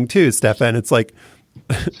saying too, Stefan. It's like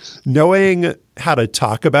knowing how to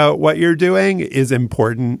talk about what you're doing is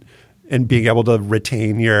important in being able to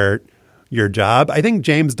retain your job. I think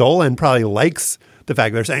James Dolan probably likes the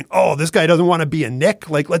fact they're saying, oh, this guy doesn't want to be a Knick.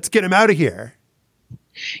 Like, let's get him out of here.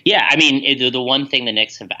 Yeah, I mean, the one thing the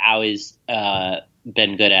Knicks have always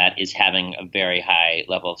been good at is having a very high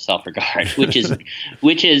level of self-regard, which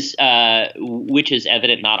is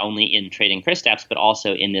evident not only in trading Kristaps, but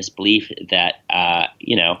also in this belief that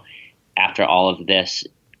after all of this,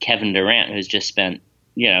 Kevin Durant, who's just spent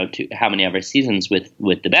how many ever seasons with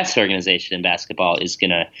the best organization in basketball, is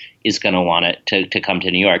gonna want it to come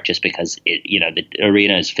to New York just because the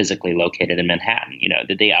arena is physically located in Manhattan.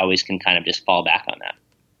 That they always can kind of just fall back on that.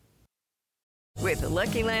 With the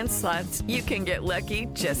Lucky Land Slots, you can get lucky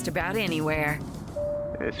just about anywhere.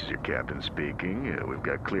 This is your captain speaking. We've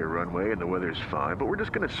got clear runway and the weather's fine, but we're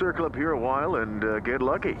just going to circle up here a while and get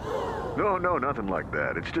lucky. No, nothing like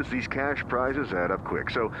that. It's just these cash prizes add up quick.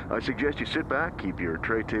 So I suggest you sit back, keep your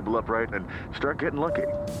tray table upright, and start getting lucky.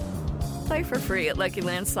 Play for free at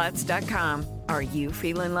LuckyLandSlots.com. Are you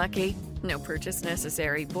feeling lucky? No purchase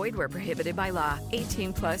necessary. Void where prohibited by law.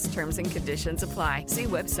 18+ terms and conditions apply. See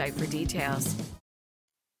website for details.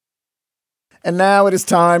 And now it is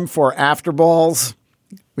time for After Balls.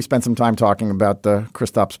 We spent some time talking about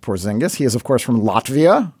Kristaps Porzingis. He is, of course, from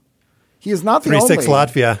Latvia. He is not the only 3-6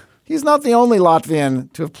 Latvia. He's not the only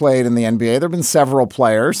Latvian to have played in the NBA. There have been several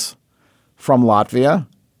players from Latvia.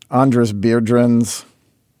 Andris Biedrins,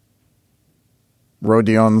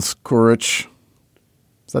 Rodions Kuric.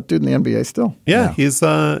 Is that dude in the NBA still? Yeah, no. he's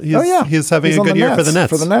having a good year for the Nets.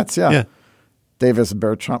 For the Nets, yeah. Davis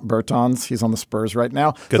Bertans, he's on the Spurs right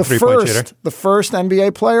now. Good three-point shooter. The first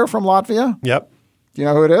NBA player from Latvia. Yep. Do you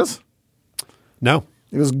know who it is? No.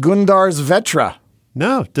 It was Gundars Vetra.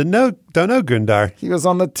 No, don't know Gundar. He was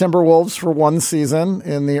on the Timberwolves for one season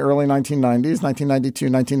in the early 1990s, 1992,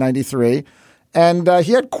 1993. And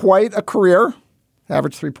he had quite a career,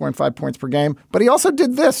 averaged 3.5 points per game. But he also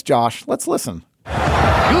did this, Josh. Let's listen. Good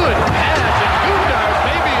pass, and Gundars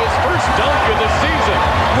maybe his first dunk of the season.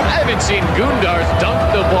 I haven't seen Gundars dunk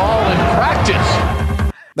the ball in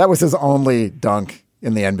practice. That was his only dunk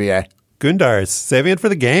in the NBA. Gundars, saving it for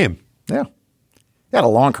the game. Yeah. He had a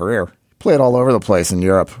long career. Played all over the place in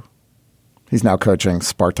Europe. He's now coaching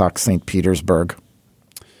Spartak St. Petersburg.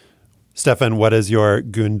 Stefan, what is your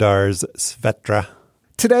Gundars Svetra?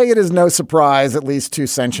 Today, it is no surprise, at least to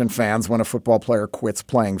sentient fans, when a football player quits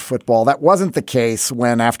playing football. That wasn't the case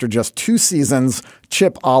when, after just 2 seasons,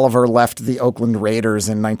 Chip Oliver left the Oakland Raiders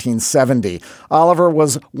in 1970. Oliver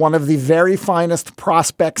was one of the very finest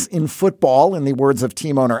prospects in football, in the words of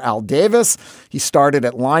team owner Al Davis. He started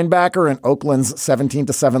at linebacker in Oakland's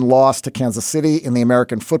 17-7 loss to Kansas City in the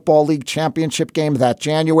American Football League championship game that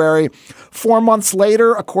January. 4 months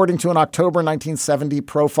later, according to an October 1970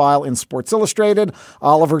 profile in Sports Illustrated,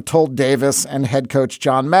 Oliver told Davis and head coach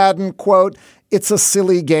John Madden, quote, "It's a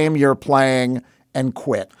silly game you're playing," and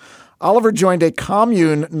quit. Oliver joined a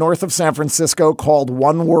commune north of San Francisco called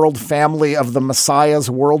One World Family of the Messiah's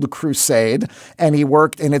World Crusade, and he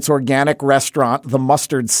worked in its organic restaurant, The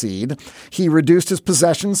Mustard Seed. He reduced his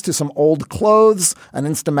possessions to some old clothes, an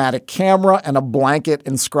Instamatic camera, and a blanket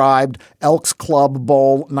inscribed Elks Club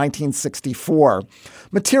Bowl 1964.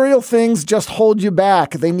 Material things just hold you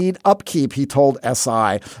back. They need upkeep, he told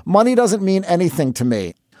SI. Money doesn't mean anything to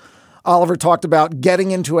me. Oliver talked about getting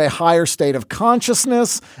into a higher state of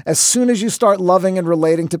consciousness. As soon as you start loving and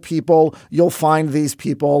relating to people, you'll find these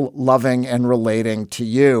people loving and relating to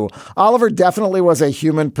you. Oliver definitely was a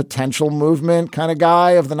human potential movement kind of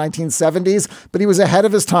guy of the 1970s, but he was ahead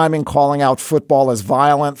of his time in calling out football as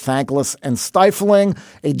violent, thankless, and stifling.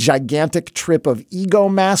 A gigantic trip of ego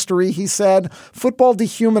mastery, he said. Football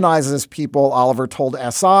dehumanizes people, Oliver told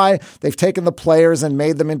SI. They've taken the players and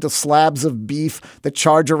made them into slabs of beef that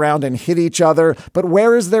charge around and hit each other, but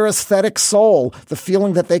where is their aesthetic soul, the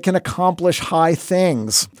feeling that they can accomplish high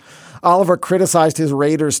things? Oliver criticized his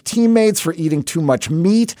Raiders teammates for eating too much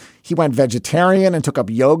meat. He went vegetarian and took up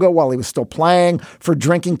yoga while he was still playing, for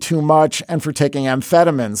drinking too much, and for taking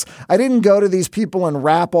amphetamines. I didn't go to these people and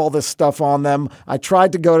rap all this stuff on them. I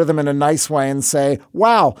tried to go to them in a nice way and say,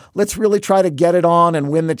 wow, let's really try to get it on and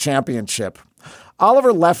win the championship.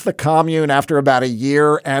 Oliver left the commune after about a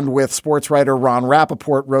year and with sports writer Ron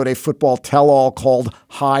Rappaport wrote a football tell-all called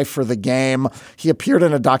High for the Game. He appeared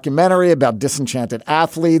in a documentary about disenchanted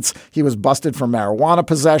athletes. He was busted for marijuana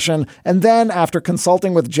possession. And then after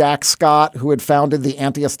consulting with Jack Scott, who had founded the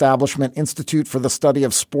Anti-Establishment Institute for the Study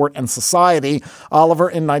of Sport and Society, Oliver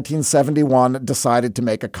in 1971 decided to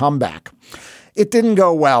make a comeback. It didn't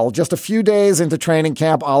go well. Just a few days into training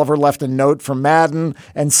camp, Oliver left a note from Madden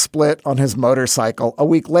and split on his motorcycle. A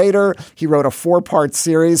week later, he wrote a 4-part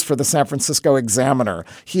series for the San Francisco Examiner.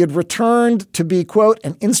 He had returned to be, quote,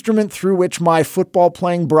 an instrument through which my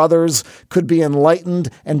football-playing brothers could be enlightened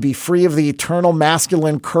and be free of the eternal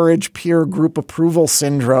masculine courage peer group approval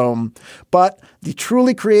syndrome. But the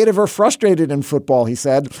truly creative are frustrated in football, he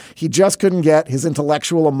said. He just couldn't get his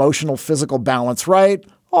intellectual, emotional, physical balance right.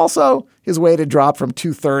 Also, his weight had dropped from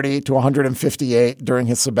 230 to 158 during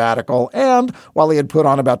his sabbatical, and while he had put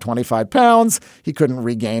on about 25 pounds, he couldn't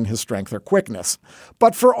regain his strength or quickness.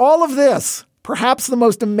 But for all of this, perhaps the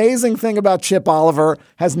most amazing thing about Chip Oliver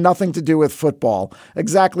has nothing to do with football.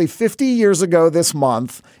 Exactly 50 years ago this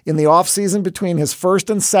month, in the offseason between his first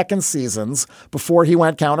and second seasons, before he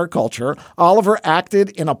went counterculture, Oliver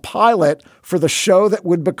acted in a pilot for the show that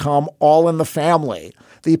would become All in the Family.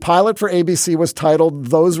 The pilot for ABC was titled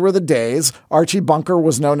Those Were the Days. Archie Bunker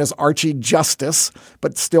was known as Archie Justice,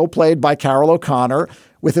 but still played by Carol O'Connor,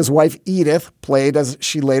 with his wife Edith, played as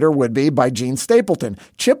she later would be by Gene Stapleton.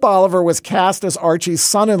 Chip Oliver was cast as Archie's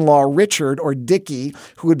son-in-law, Richard, or Dickie,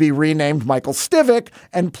 who would be renamed Michael Stivic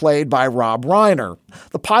and played by Rob Reiner.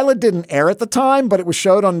 The pilot didn't air at the time, but it was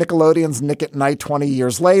showed on Nickelodeon's Nick at Night 20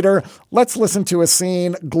 years later. Let's listen to a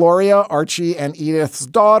scene. Gloria, Archie, and Edith's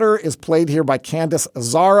daughter is played here by Candace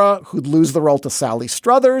Azara, who'd lose the role to Sally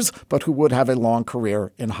Struthers, but who would have a long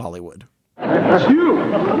career in Hollywood. That's you,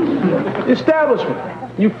 establishment.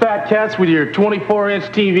 You fat cats with your 24-inch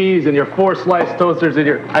TVs and your 4-slice toasters and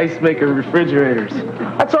your ice maker refrigerators.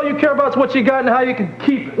 That's all you care about is what you got and how you can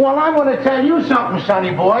keep it. Well, I'm going to tell you something,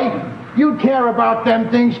 sonny boy. You'd care about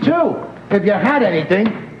them things, too. If you had anything,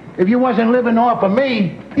 if you wasn't living off of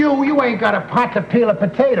me, you ain't got a pot to peel a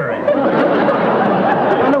potato in.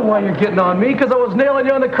 I know why you're getting on me, because I was nailing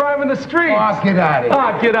you on the crime in the streets. Oh, get out of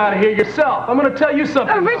here. Get out of here yourself. I'm going to tell you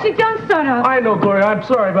something. Richie, don't start up. I know, Gloria. I'm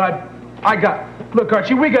sorry, but Look,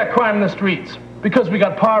 Archie, we got crime in the streets because we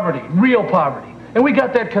got poverty, real poverty. And we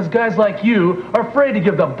got that because guys like you are afraid to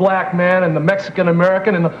give the black man and the Mexican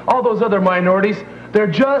American and all those other minorities their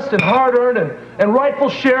just and hard-earned and rightful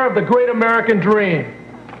share of the great American dream.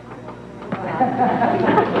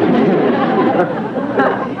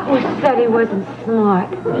 He said he wasn't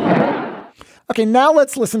smart. Okay, now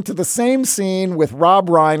let's listen to the same scene with Rob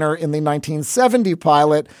Reiner in the 1970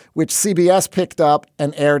 pilot, which CBS picked up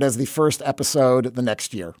and aired as the first episode the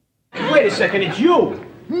next year. Wait a second, it's you.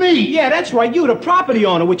 Me? Yeah, that's right, you, the property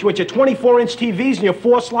owner with your 24-inch TVs and your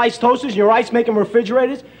 4-slice toasters and your ice-making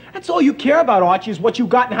refrigerators. That's all you care about, Archie, is what you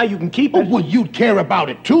got and how you can keep it. Oh, well, you'd care about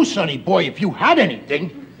it too, sonny boy, if you had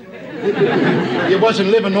anything. You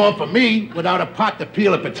wasn't living off of me without a pot to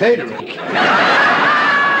peel a potato.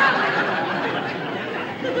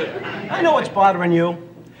 I know what's bothering you.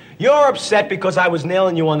 You're upset because I was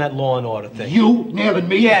nailing you on that Law and Order thing. You nailing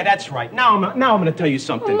me? Yeah, that's right. Now I'm going to tell you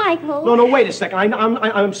something. Michael. No, wait a second.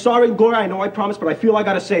 I'm sorry, Gloria. I know I promised, but I feel I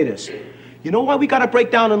got to say this. You know why we got to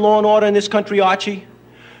break down in Law and Order in this country, Archie?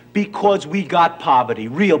 Because we got poverty,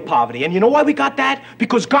 real poverty. And you know why we got that?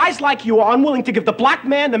 Because guys like you are unwilling to give the black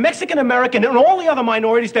man, the Mexican American, and all the other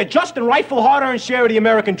minorities their just and rightful hard-earned share of the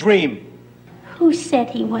American dream. Who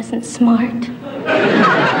said he wasn't smart?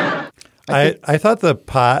 I thought the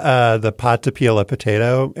pot to peel a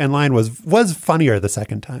potato in line was funnier the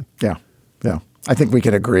second time. Yeah. I think we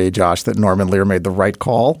can agree, Josh, that Norman Lear made the right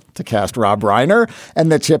call to cast Rob Reiner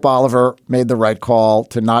and that Chip Oliver made the right call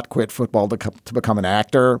to not quit football to become an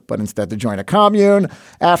actor, but instead to join a commune.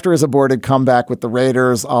 After his aborted comeback with the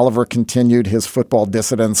Raiders, Oliver continued his football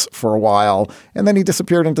dissidence for a while, and then he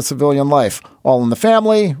disappeared into civilian life. All in the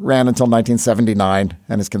Family ran until 1979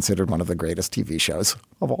 and is considered one of the greatest TV shows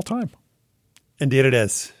of all time. Indeed it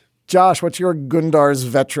is. Josh, what's your Gundar's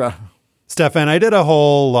Vetra? Stefan, I did a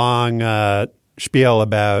whole long spiel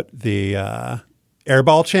about the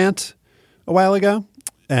airball chant a while ago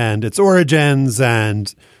and its origins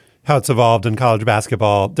and how it's evolved in college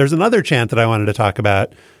basketball. There's another chant that I wanted to talk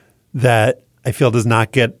about that I feel does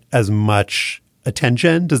not get as much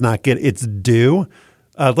attention, does not get its due.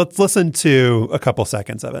 Let's listen to a couple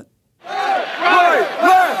seconds of it.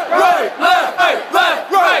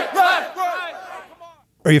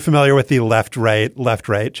 Are you familiar with the left,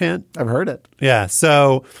 right chant? I've heard it. Yeah.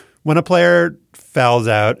 So when a player fells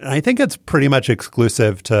out. And I think it's pretty much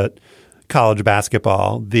exclusive to college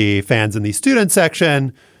basketball. The fans in the student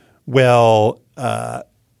section will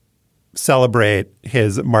celebrate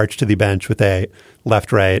his march to the bench with a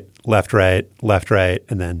left, right, left, right, left, right,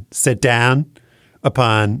 and then sit down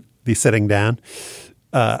upon the sitting down.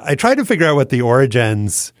 I tried to figure out what the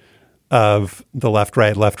origins of the left,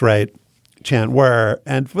 right chant were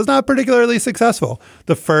and was not particularly successful.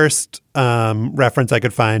 The first reference I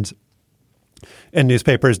could find in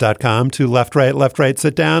newspapers.com to left, right,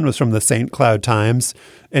 sit down was from the St. Cloud Times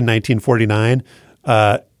in 1949.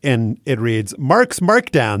 And it reads, Mark's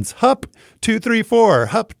markdowns, Hup 234,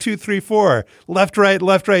 Hup 234, left,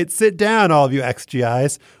 right, sit down, all of you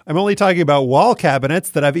XGIs. I'm only talking about wall cabinets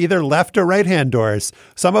that have either left or right-hand doors.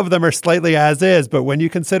 Some of them are slightly as is, but when you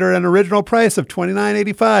consider an original price of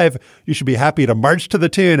 $29.85, you should be happy to march to the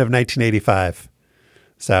tune of 1985.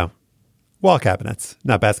 So, wall cabinets,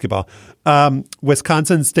 not basketball.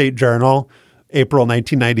 Wisconsin State Journal, April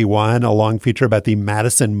 1991, a long feature about the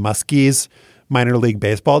Madison Muskies minor league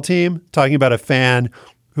baseball team, talking about a fan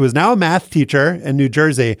who is now a math teacher in New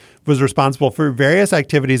Jersey, was responsible for various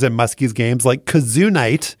activities at Muskies games like Kazoo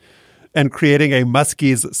Night and creating a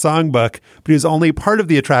Muskies songbook, but he was only part of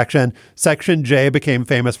the attraction. Section J became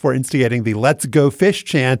famous for instigating the Let's Go Fish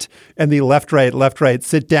chant and the left, right,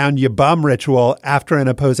 sit down, you bum ritual after an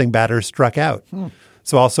opposing batter struck out.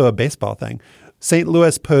 So also a baseball thing. St.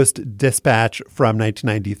 Louis Post-Dispatch from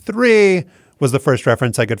 1993 was the first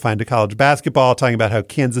reference I could find to college basketball, talking about how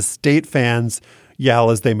Kansas State fans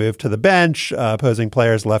yell as they move to the bench, opposing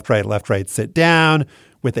players left, right, sit down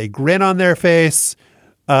with a grin on their face.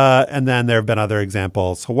 And then there have been other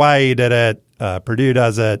examples. Hawaii did it. Purdue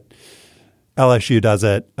does it. LSU does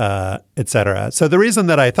it, et cetera. So the reason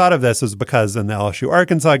that I thought of this is because in the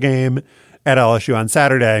LSU-Arkansas game at LSU on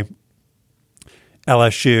Saturday,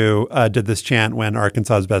 LSU did this chant when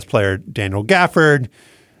Arkansas's best player, Daniel Gafford,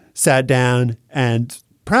 sat down. And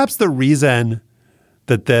perhaps the reason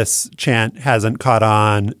that this chant hasn't caught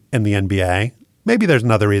on in the NBA, maybe there's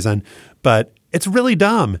another reason, but it's really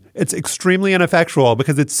dumb. It's extremely ineffectual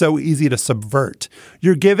because it's so easy to subvert.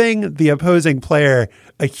 You're giving the opposing player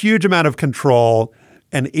a huge amount of control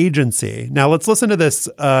and agency. Now let's listen to this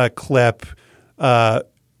clip.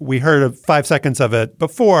 We heard 5 seconds of it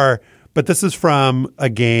before, but this is from a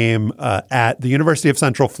game at the University of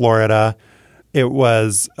Central Florida. It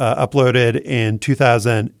was uploaded in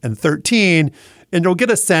 2013, and you'll get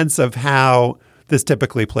a sense of how this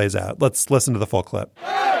typically plays out. Let's listen to the full clip.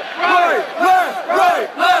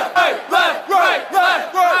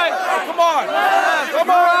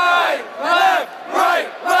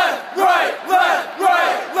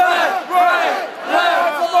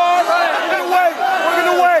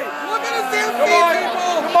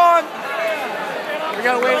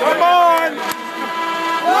 Come on!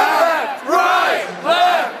 Left, right,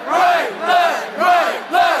 left, right, left,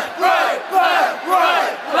 right, left, right, left,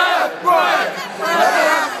 right, left, right,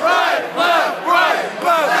 left, right, left, right,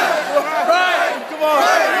 left, right. Come on!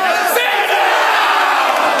 Sit down!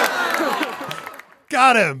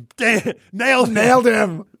 Got him! Nailed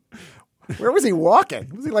him! Where was he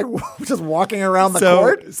walking? Was he like just walking around the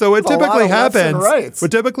court? So what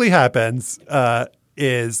typically happens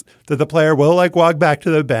is that the player will like walk back to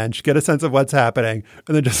the bench, get a sense of what's happening,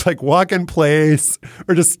 and then just like walk in place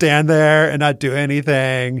or just stand there and not do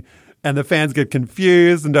anything. And the fans get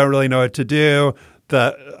confused and don't really know what to do.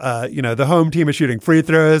 The home team is shooting free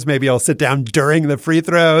throws. Maybe you'll sit down during the free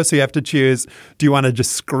throw. So you have to choose, do you want to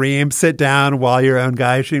just scream, sit down while your own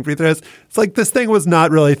guy is shooting free throws? It's like this thing was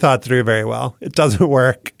not really thought through very well. It doesn't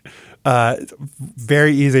work.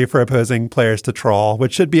 Very easy for opposing players to troll,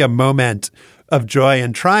 which should be a moment of joy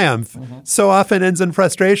and triumph, so often ends in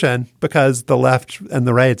frustration because the left and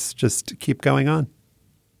the rights just keep going on.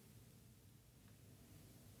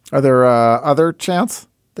 Are there other chants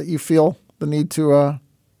that you feel the need to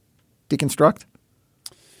deconstruct?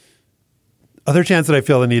 Other chants that I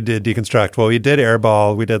feel the need to deconstruct. Well, we did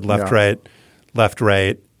airball. We did left,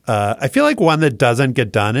 right. I feel like one that doesn't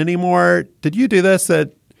get done anymore. Did you do this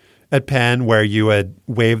at Penn where you would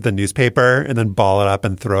wave the newspaper and then ball it up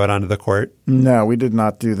and throw it onto the court? No, we did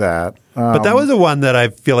not do that. But that was the one that I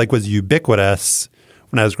feel like was ubiquitous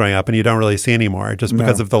when I was growing up, and you don't really see anymore just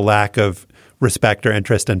because of the lack of respect or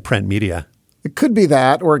interest in print media. It could be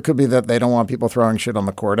that, or it could be that they don't want people throwing shit on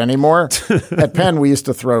the court anymore. At Penn, we used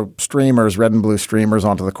to throw streamers, red and blue streamers,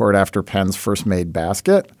 onto the court after Penn's first made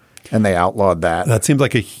basket, and they outlawed that. That seems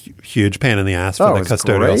like a huge pain in the ass for the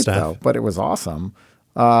custodial staff. Though, but it was awesome.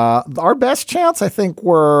 Our best chants, I think,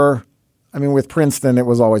 were, with Princeton, it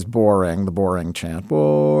was always boring, the boring chant.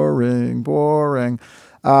 Boring, boring.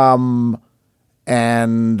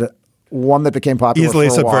 and one that became popular easily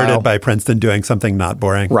for a while. subverted by Princeton doing something not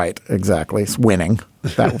boring. Right, exactly. It's winning.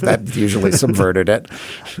 That usually subverted it.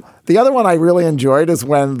 The other one I really enjoyed is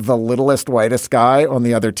when the littlest, whitest guy on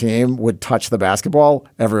the other team would touch the basketball,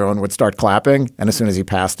 everyone would start clapping, and as soon as he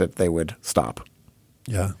passed it, they would stop.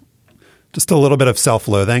 Yeah. Just a little bit of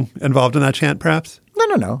self-loathing involved in that chant, perhaps?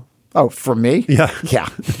 No. Oh, for me? Yeah. Yeah,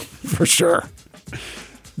 for sure.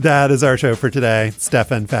 That is our show for today.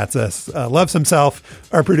 Stefan Fatsis loves himself.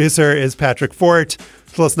 Our producer is Patrick Fort.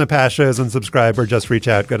 To listen to past shows and subscribe or just reach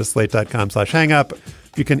out, go to slate.com/hangup.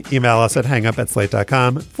 You can email us at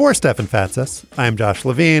hangup@slate.com. For Stefan Fatsis, I'm Josh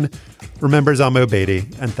Levine. Remember Zalmo Beatty,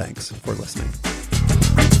 and thanks for listening.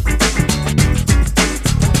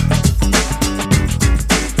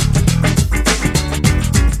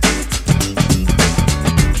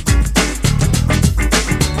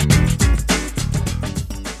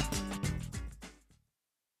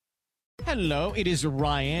 Hello, it is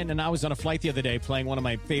Ryan, and I was on a flight the other day playing one of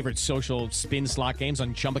my favorite social spin slot games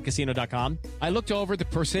on ChumbaCasino.com. I looked over at the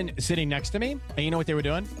person sitting next to me, and you know what they were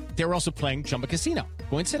doing? They were also playing Chumba Casino.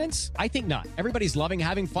 Coincidence? I think not. Everybody's loving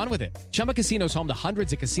having fun with it. Chumba Casino is home to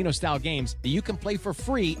hundreds of casino-style games that you can play for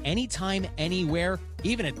free anytime, anywhere,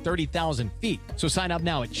 even at 30,000 feet. So sign up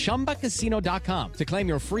now at ChumbaCasino.com to claim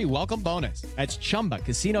your free welcome bonus. That's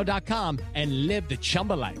ChumbaCasino.com and live the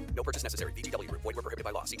Chumba life. No purchase necessary. VGW. Void where prohibited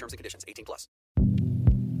by law. See terms and conditions. 18+.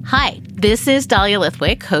 Hi, this is Dahlia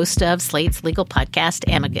Lithwick, host of Slate's legal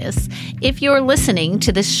podcast, Amicus. If you're listening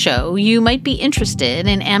to this show, you might be interested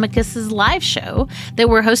in Amicus's live show that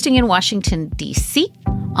we're hosting in Washington, D.C.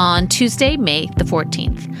 on Tuesday, May the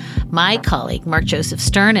 14th. My colleague, Mark Joseph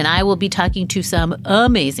Stern, and I will be talking to some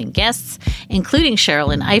amazing guests, including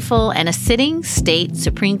Sherrilyn Ifill and a sitting state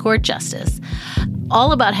Supreme Court justice,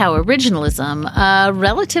 all about how originalism, a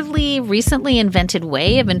relatively recently invented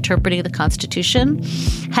way of interpreting the Constitution,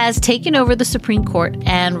 has taken over the Supreme Court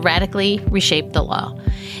and radically reshaped the law.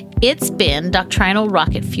 It's been doctrinal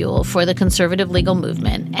rocket fuel for the conservative legal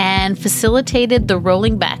movement and facilitated the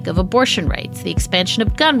rolling back of abortion rights, the expansion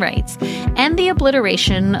of gun rights, and the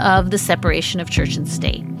obliteration of the separation of church and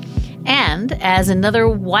state. And as another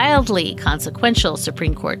wildly consequential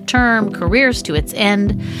Supreme Court term careers to its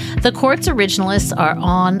end, the court's originalists are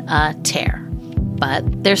on a tear.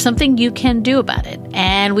 But there's something you can do about it,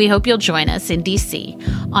 and we hope you'll join us in D.C.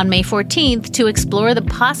 on May 14th to explore the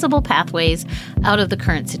possible pathways out of the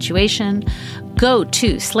current situation. Go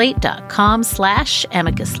to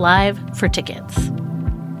slate.com/amicuslive for tickets.